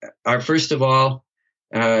first of all,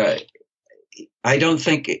 I don't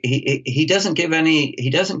think he doesn't give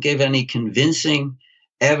any convincing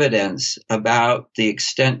evidence about the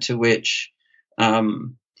extent to which,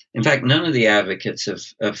 in fact, none of the advocates of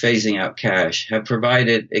phasing out cash have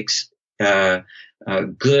provided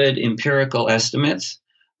good empirical estimates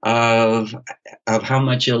of how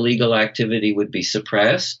much illegal activity would be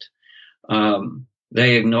suppressed.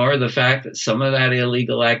 They ignore the fact that some of that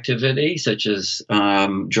illegal activity, such as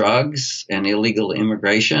drugs and illegal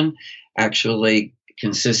immigration, actually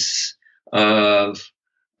consists of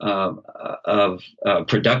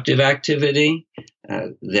productive activity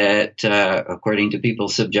that, according to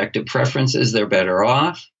people's subjective preferences, they're better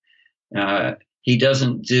off. He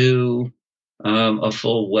doesn't do a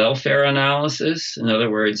full welfare analysis. In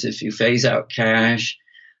other words, if you phase out cash,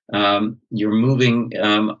 you're moving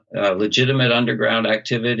legitimate underground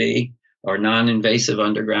activity or non-invasive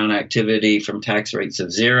underground activity from tax rates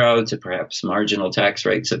of 0 to perhaps marginal tax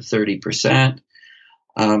rates of 30%.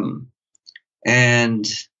 And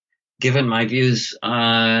given my views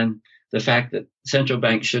on the fact that central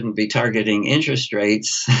banks shouldn't be targeting interest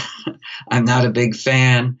rates, I'm not a big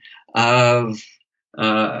fan of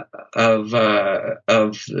the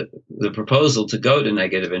proposal to go to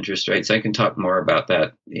negative interest rates. I can talk more about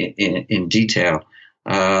that in detail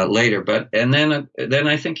later. But then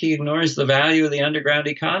I think he ignores the value of the underground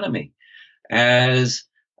economy as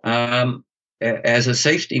a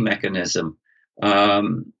safety mechanism.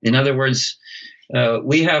 In other words,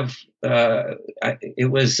 we have it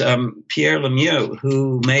was Pierre Lemieux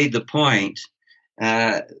who made the point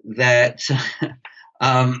that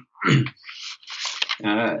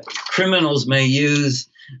criminals may use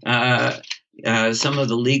some of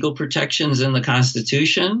the legal protections in the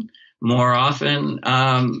Constitution more often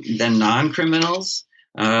than non-criminals.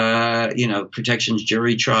 Protections,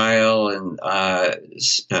 jury trial, and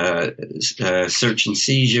search and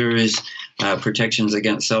seizures, protections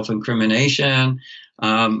against self-incrimination.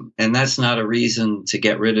 And that's not a reason to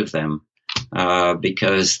get rid of them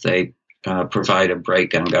because they provide a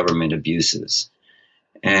break on government abuses.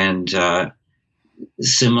 And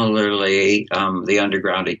similarly, the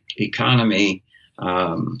underground economy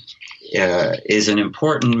is an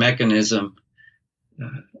important mechanism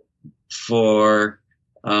for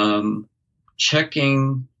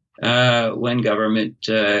checking when government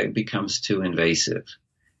becomes too invasive.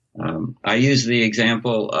 I use the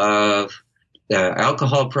example of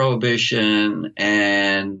alcohol prohibition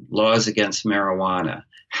and laws against marijuana.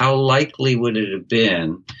 How likely would it have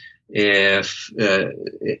been if that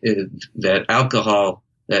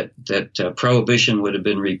prohibition would have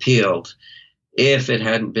been repealed if it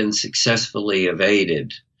hadn't been successfully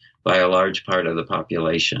evaded by a large part of the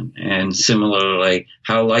population? And similarly,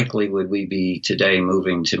 how likely would we be today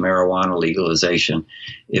moving to marijuana legalization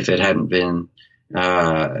if it hadn't been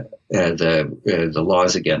the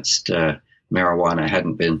laws against marijuana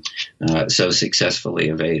hadn't been so successfully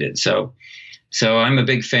evaded? So I'm a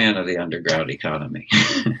big fan of the underground economy.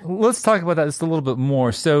 Let's talk about that just a little bit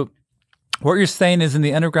more. So what you're saying is in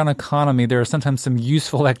the underground economy, there are sometimes some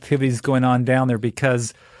useful activities going on down there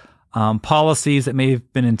because policies that may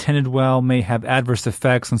have been intended well may have adverse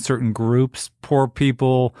effects on certain groups, poor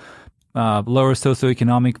people, lower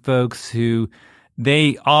socioeconomic folks who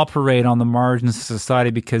they operate on the margins of society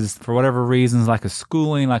because for whatever reasons, lack of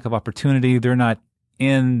schooling, lack of opportunity, they're not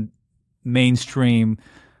in mainstream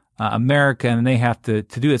America, and they have to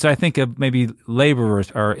do it. So I think of maybe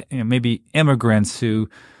laborers or maybe immigrants who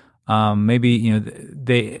they're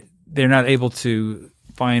not able to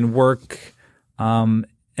find work in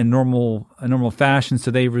normal fashion,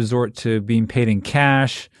 so they resort to being paid in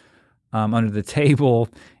cash under the table.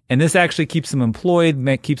 And this actually keeps them employed,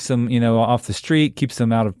 keeps them off the street, keeps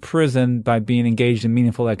them out of prison by being engaged in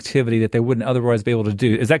meaningful activity that they wouldn't otherwise be able to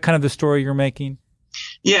do. Is that kind of the story you're making?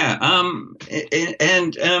 Yeah,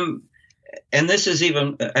 and this is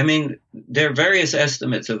even, I mean, there are various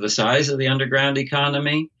estimates of the size of the underground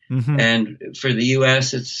economy. Mm-hmm. And for the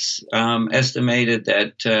U.S., it's estimated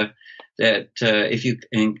that if you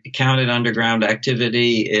counted underground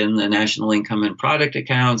activity in the national income and product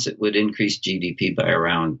accounts, it would increase GDP by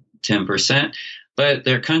around 10%. But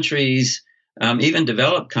there are countries, even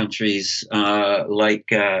developed countries like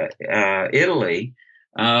Italy,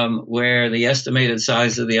 where the estimated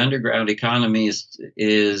size of the underground economy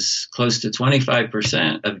is close to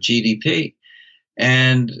 25% of GDP.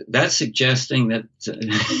 And that's suggesting that,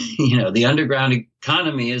 the underground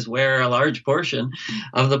economy is where a large portion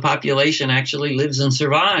of the population actually lives and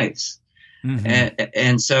survives. Mm-hmm.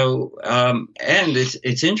 And so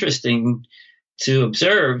it's interesting to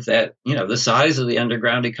observe that, the size of the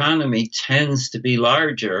underground economy tends to be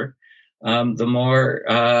larger, the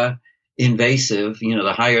more invasive,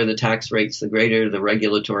 the higher the tax rates, the greater the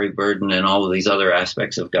regulatory burden and all of these other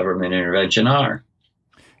aspects of government intervention are.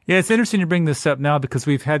 Yeah, it's interesting to bring this up now because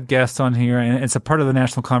we've had guests on here, and it's a part of the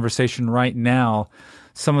national conversation right now.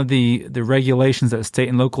 Some of the regulations at state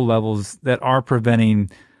and local levels that are preventing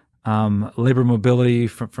labor mobility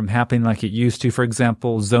from happening like it used to. For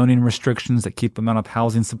example, zoning restrictions that keep the amount of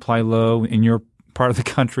housing supply low in your part of the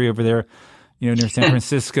country over there, near San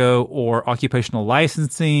Francisco, or occupational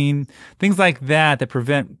licensing, things like that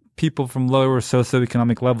prevent people from lower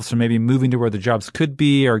socioeconomic levels from maybe moving to where the jobs could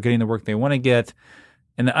be or getting the work they want to get.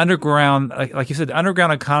 And the underground, like you said, the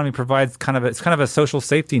underground economy provides kind of a social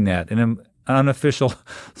safety net, an unofficial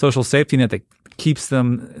social safety net that keeps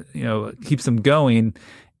them going.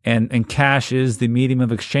 And cash is the medium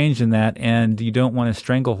of exchange in that, and you don't want to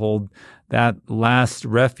stranglehold that last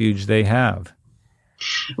refuge they have.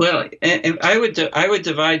 Well, and I would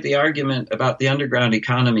divide the argument about the underground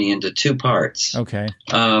economy into two parts. Okay.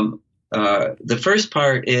 The first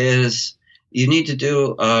part is you need to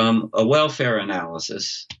do a welfare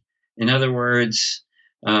analysis. In other words,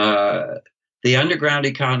 the underground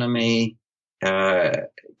economy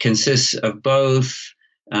consists of both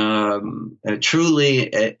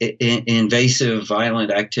truly invasive,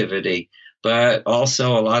 violent activity, but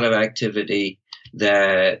also a lot of activity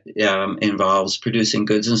that involves producing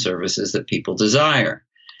goods and services that people desire.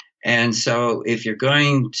 And so if you're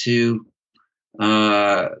going to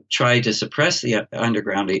try to suppress the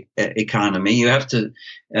underground economy, you have to,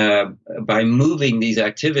 by moving these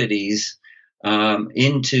activities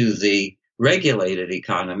into the regulated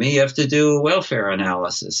economy, you have to do a welfare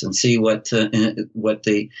analysis and see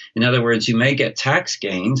in other words, you may get tax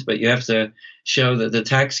gains, but you have to show that the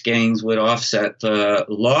tax gains would offset the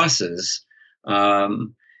losses,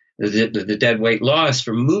 the dead weight loss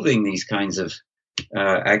from moving these kinds of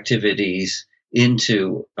activities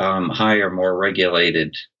into higher, more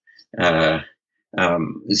regulated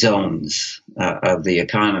zones of the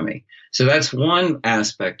economy. So that's one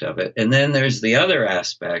aspect of it. And then there's the other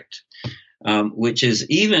aspect, which is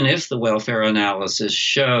even if the welfare analysis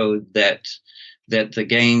showed that the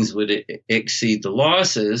gains would exceed the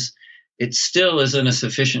losses, it still isn't a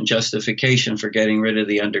sufficient justification for getting rid of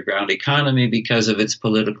the underground economy because of its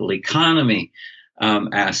political economy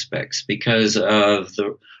aspects, because of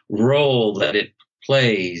the role that it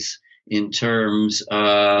plays in terms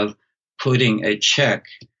of putting a check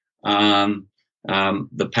on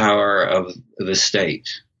the power of the state.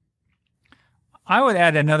 I would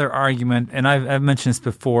add another argument, and I've mentioned this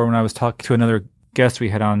before when I was talking to another guest we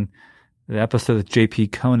had on the episode with J.P.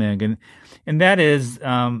 Koenig, and that is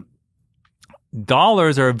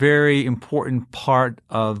dollars are a very important part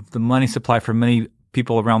of the money supply for many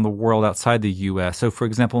people around the world outside the U.S. So, for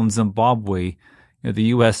example, in Zimbabwe, the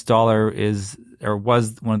U.S. dollar is or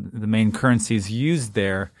was one of the main currencies used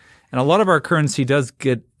there, and a lot of our currency does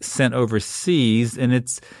get sent overseas, and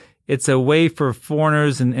it's a way for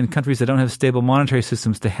foreigners and countries that don't have stable monetary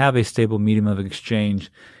systems to have a stable medium of exchange.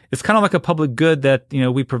 It's kind of like a public good that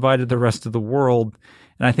we provided the rest of the world,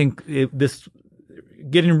 and I think this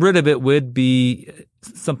getting rid of it would be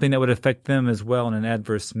something that would affect them as well in an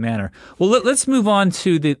adverse manner. Well, let's move on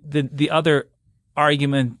to the other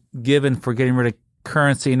argument given for getting rid of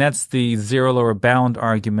currency, and that's the zero lower bound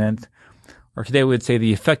argument, or today we would say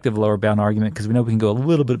the effective lower bound argument, because we know we can go a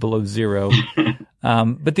little bit below zero.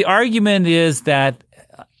 But the argument is that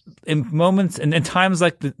in moments and in times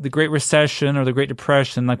like the Great Recession or the Great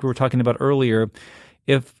Depression, like we were talking about earlier,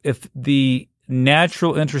 if the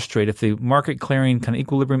natural interest rate, if the market clearing kind of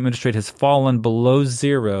equilibrium interest rate has fallen below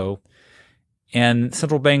zero, and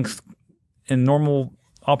central banks in normal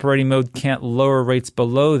operating mode can't lower rates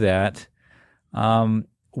below that,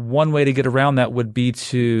 one way to get around that would be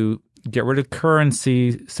to get rid of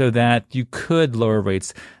currency so that you could lower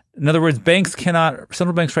rates. In other words,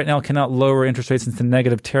 central banks right now cannot lower interest rates into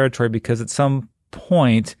negative territory because at some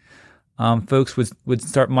point, folks would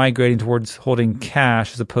start migrating towards holding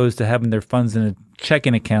cash as opposed to having their funds in a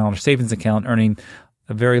checking account or savings account earning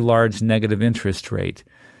a very large negative interest rate.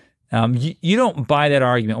 You don't buy that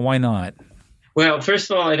argument. Why not? Well,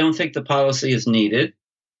 first of all, I don't think the policy is needed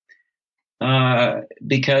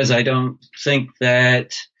because I don't think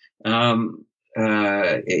that,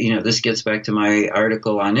 this gets back to my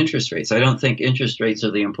article on interest rates. I don't think interest rates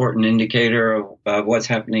are the important indicator of what's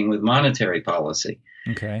happening with monetary policy.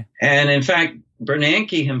 Okay. And in fact,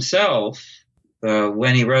 Bernanke himself,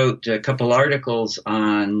 when he wrote a couple articles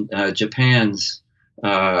on Japan's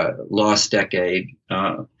lost decade,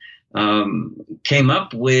 came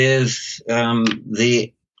up with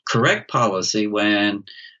the correct policy when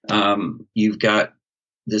you've got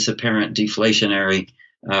this apparent deflationary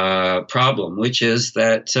problem, which is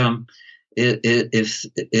that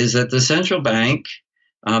that the central bank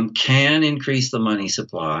can increase the money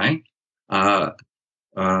supply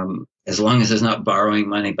as long as it's not borrowing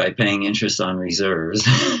money by paying interest on reserves,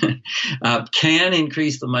 can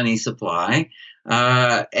increase the money supply,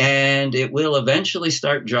 and it will eventually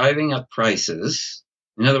start driving up prices.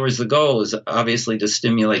 In other words, the goal is obviously to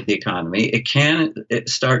stimulate the economy. It can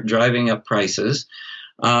start driving up prices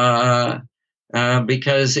because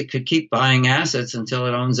it could keep buying assets until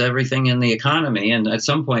it owns everything in the economy. And at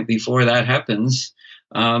some point before that happens,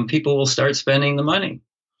 people will start spending the money.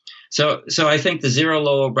 So I think the zero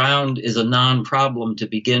lower bound is a non-problem to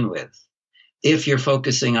begin with. If you're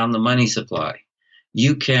focusing on the money supply,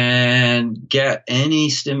 you can get any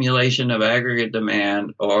stimulation of aggregate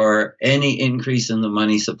demand or any increase in the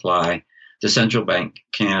money supply. The central bank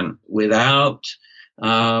can without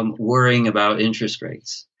worrying about interest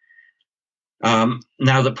rates. Now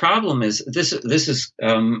the problem is this is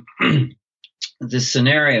this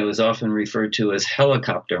scenario is often referred to as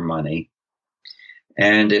helicopter money.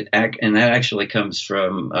 And that actually comes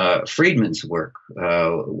from Friedman's work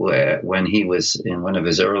when he was in one of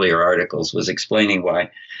his earlier articles was explaining why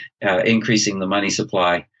increasing the money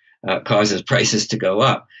supply causes prices to go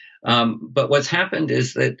up. But what's happened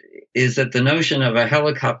is that the notion of a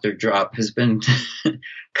helicopter drop has been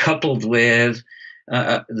coupled with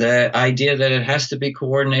the idea that it has to be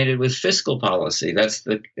coordinated with fiscal policy. That's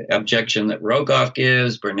the objection that Rogoff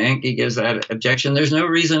gives. Bernanke gives that objection. There's no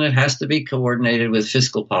reason it has to be coordinated with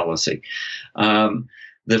fiscal policy.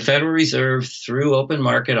 The Federal Reserve, through open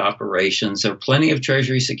market operations, there are plenty of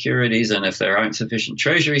Treasury securities, and if there aren't sufficient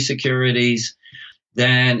Treasury securities,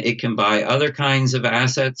 then it can buy other kinds of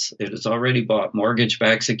assets. It has already bought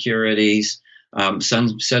mortgage-backed securities.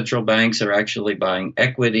 Some central banks are actually buying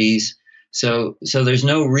equities. So there's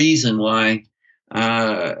no reason why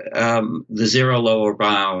the zero lower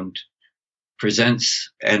bound presents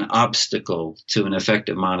an obstacle to an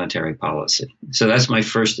effective monetary policy. So that's my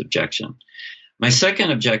first objection. My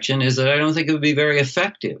second objection is that I don't think it would be very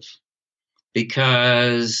effective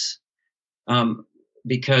because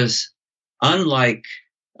unlike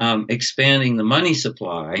expanding the money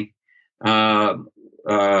supply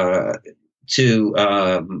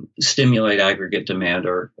to stimulate aggregate demand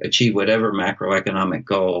or achieve whatever macroeconomic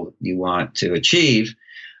goal you want to achieve,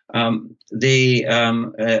 A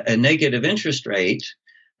negative interest rate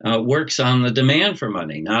works on the demand for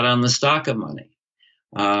money, not on the stock of money.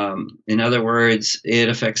 In other words, it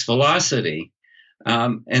affects velocity.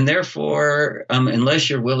 And therefore, unless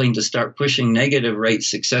you're willing to start pushing negative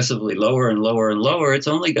rates successively lower and lower and lower, it's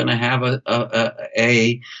only going to have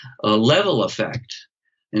a level effect.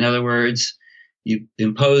 In other words, you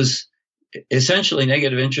impose essentially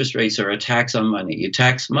negative interest rates are a tax on money. You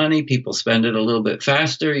tax money, people spend it a little bit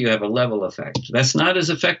faster, you have a level effect. That's not as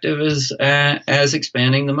effective as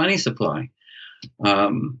expanding the money supply.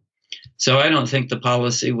 So I don't think the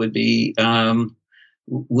policy would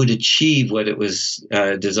achieve what it was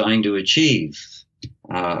designed to achieve.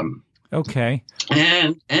 Okay.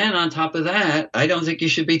 And on top of that, I don't think you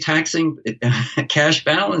should be taxing cash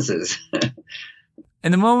balances.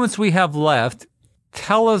 In the moments we have left,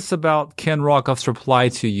 tell us about Ken Rogoff's reply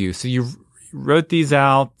to you. So you wrote these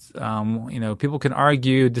out. People can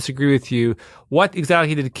argue, disagree with you. What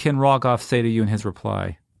exactly did Ken Rogoff say to you in his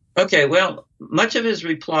reply? Okay, well, much of his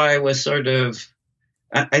reply was sort of,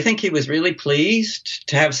 I think he was really pleased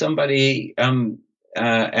to have somebody.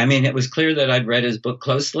 It was clear that I'd read his book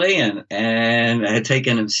closely and I had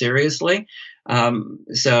taken him seriously.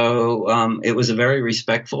 So it was a very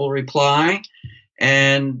respectful reply.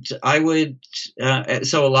 And I would,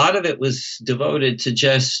 so a lot of it was devoted to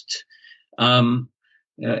just, to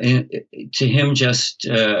him just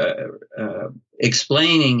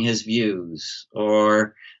explaining his views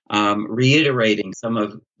or reiterating some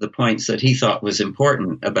of the points that he thought was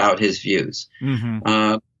important about his views.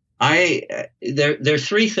 Mm-hmm. There are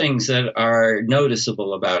three things that are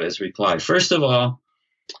noticeable about his reply. First of all,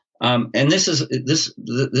 and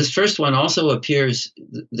this first one also appears.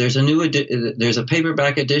 There's a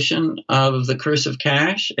paperback edition of The Curse of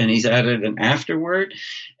Cash, and he's added an afterword.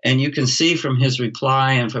 And you can see from his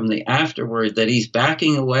reply and from the afterword that he's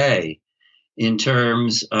backing away in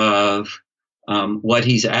terms of what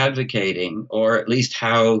he's advocating, or at least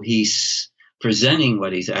how he's presenting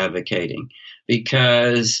what he's advocating,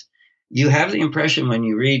 because you have the impression when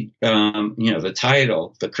you read, the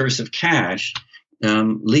title, The Curse of Cash.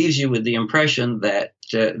 Leaves you with the impression that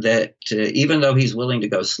even though he's willing to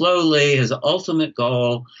go slowly, his ultimate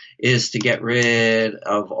goal is to get rid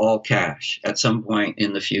of all cash at some point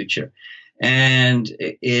in the future. And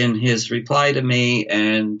in his reply to me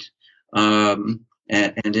and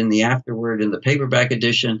in the afterword in the paperback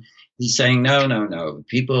edition, he's saying, no,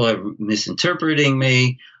 people are misinterpreting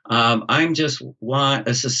me. I just want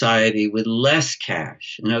a society with less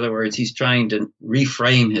cash. In other words, he's trying to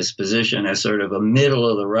reframe his position as sort of a middle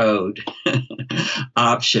of the road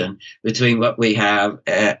option between what we have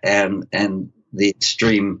and the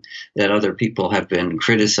extreme that other people have been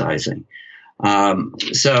criticizing.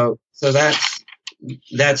 So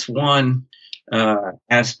that's one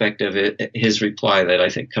aspect of it, his reply, that I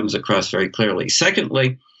think comes across very clearly.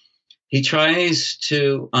 Secondly, he tries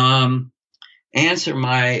to answer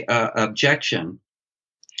my objection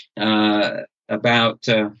about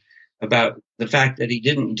the fact that he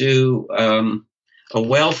didn't do a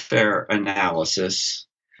welfare analysis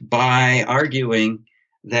by arguing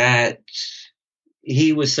that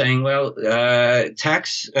he was saying, well,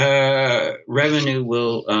 tax revenue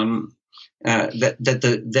will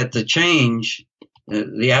that the change,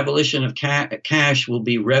 the abolition of cash will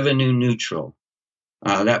be revenue neutral.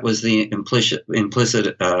 That was the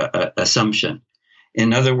implicit assumption.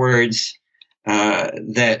 In other words,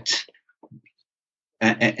 that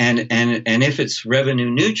and if it's revenue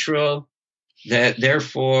neutral, that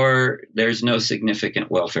therefore there's no significant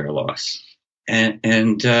welfare loss.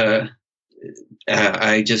 And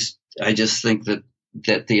I just think that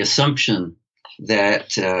the assumption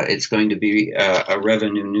that it's going to be a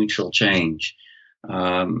revenue neutral change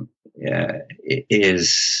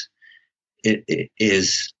is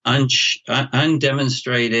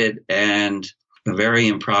undemonstrated and very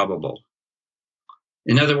improbable.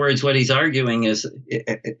 In other words, what he's arguing is,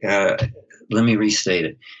 let me restate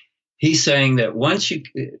it. He's saying that once you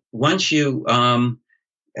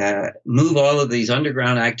move all of these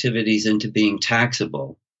underground activities into being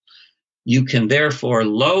taxable, you can therefore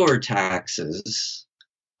lower taxes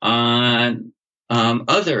on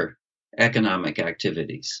other economic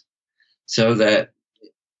activities, so that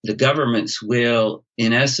the governments will,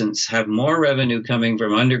 in essence, have more revenue coming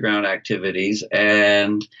from underground activities,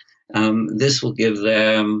 and this will give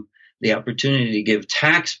them the opportunity to give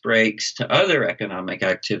tax breaks to other economic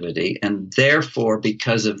activity, and therefore,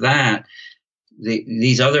 because of that,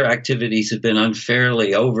 these other activities have been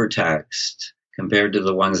unfairly overtaxed compared to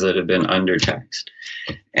the ones that have been undertaxed.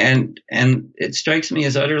 And it strikes me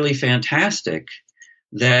as utterly fantastic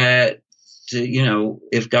that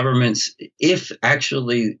if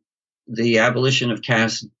actually the abolition of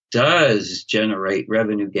caste does generate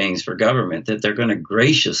revenue gains for government, that they're going to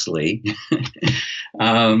graciously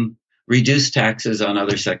reduce taxes on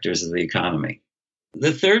other sectors of the economy.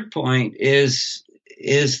 The third point is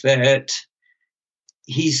that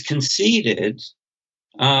he's conceded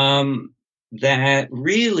that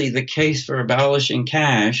really the case for abolishing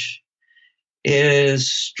cash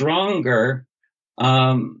is stronger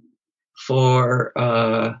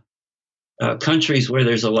for countries where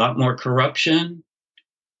there's a lot more corruption,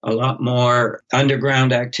 a lot more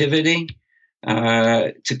underground activity.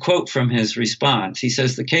 To quote from his response, he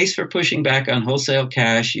says, the case for pushing back on wholesale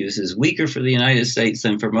cash use is weaker for the United States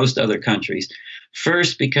than for most other countries.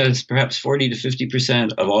 First, because perhaps 40 to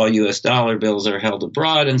 50% of all U.S. dollar bills are held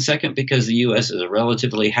abroad. And second, because the U.S. is a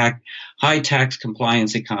relatively high tax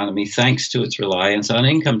compliance economy, thanks to its reliance on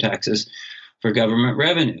income taxes for government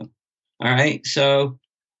revenue. All right. So,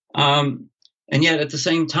 and yet at the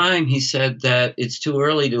same time, he said that it's too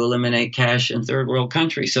early to eliminate cash in third world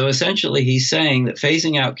countries. So essentially, he's saying that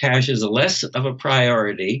phasing out cash is less of a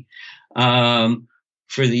priority for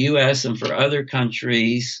the U.S. and for other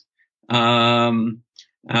countries where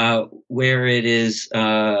it is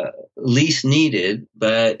least needed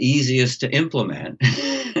but easiest to implement,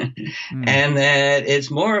 and that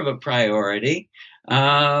it's more of a priority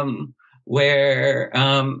where,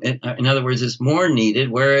 in other words, it's more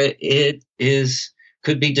needed where it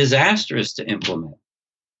could be disastrous to implement.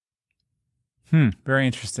 Very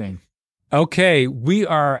interesting. Okay, we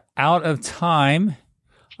are out of time.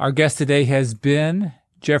 Our guest today has been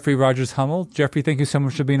Jeffrey Rogers Hummel. Jeffrey, thank you so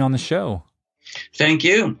much for being on the show. Thank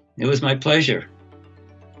you. It was my pleasure.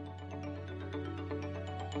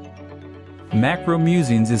 Macro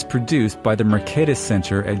Musings is produced by the Mercatus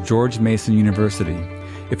Center at George Mason University.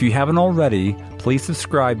 If you haven't already, please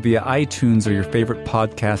subscribe via iTunes or your favorite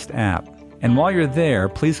podcast app. And while you're there,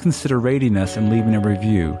 please consider rating us and leaving a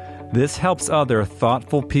review. This helps other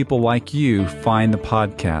thoughtful people like you find the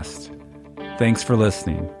podcast. Thanks for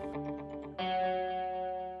listening.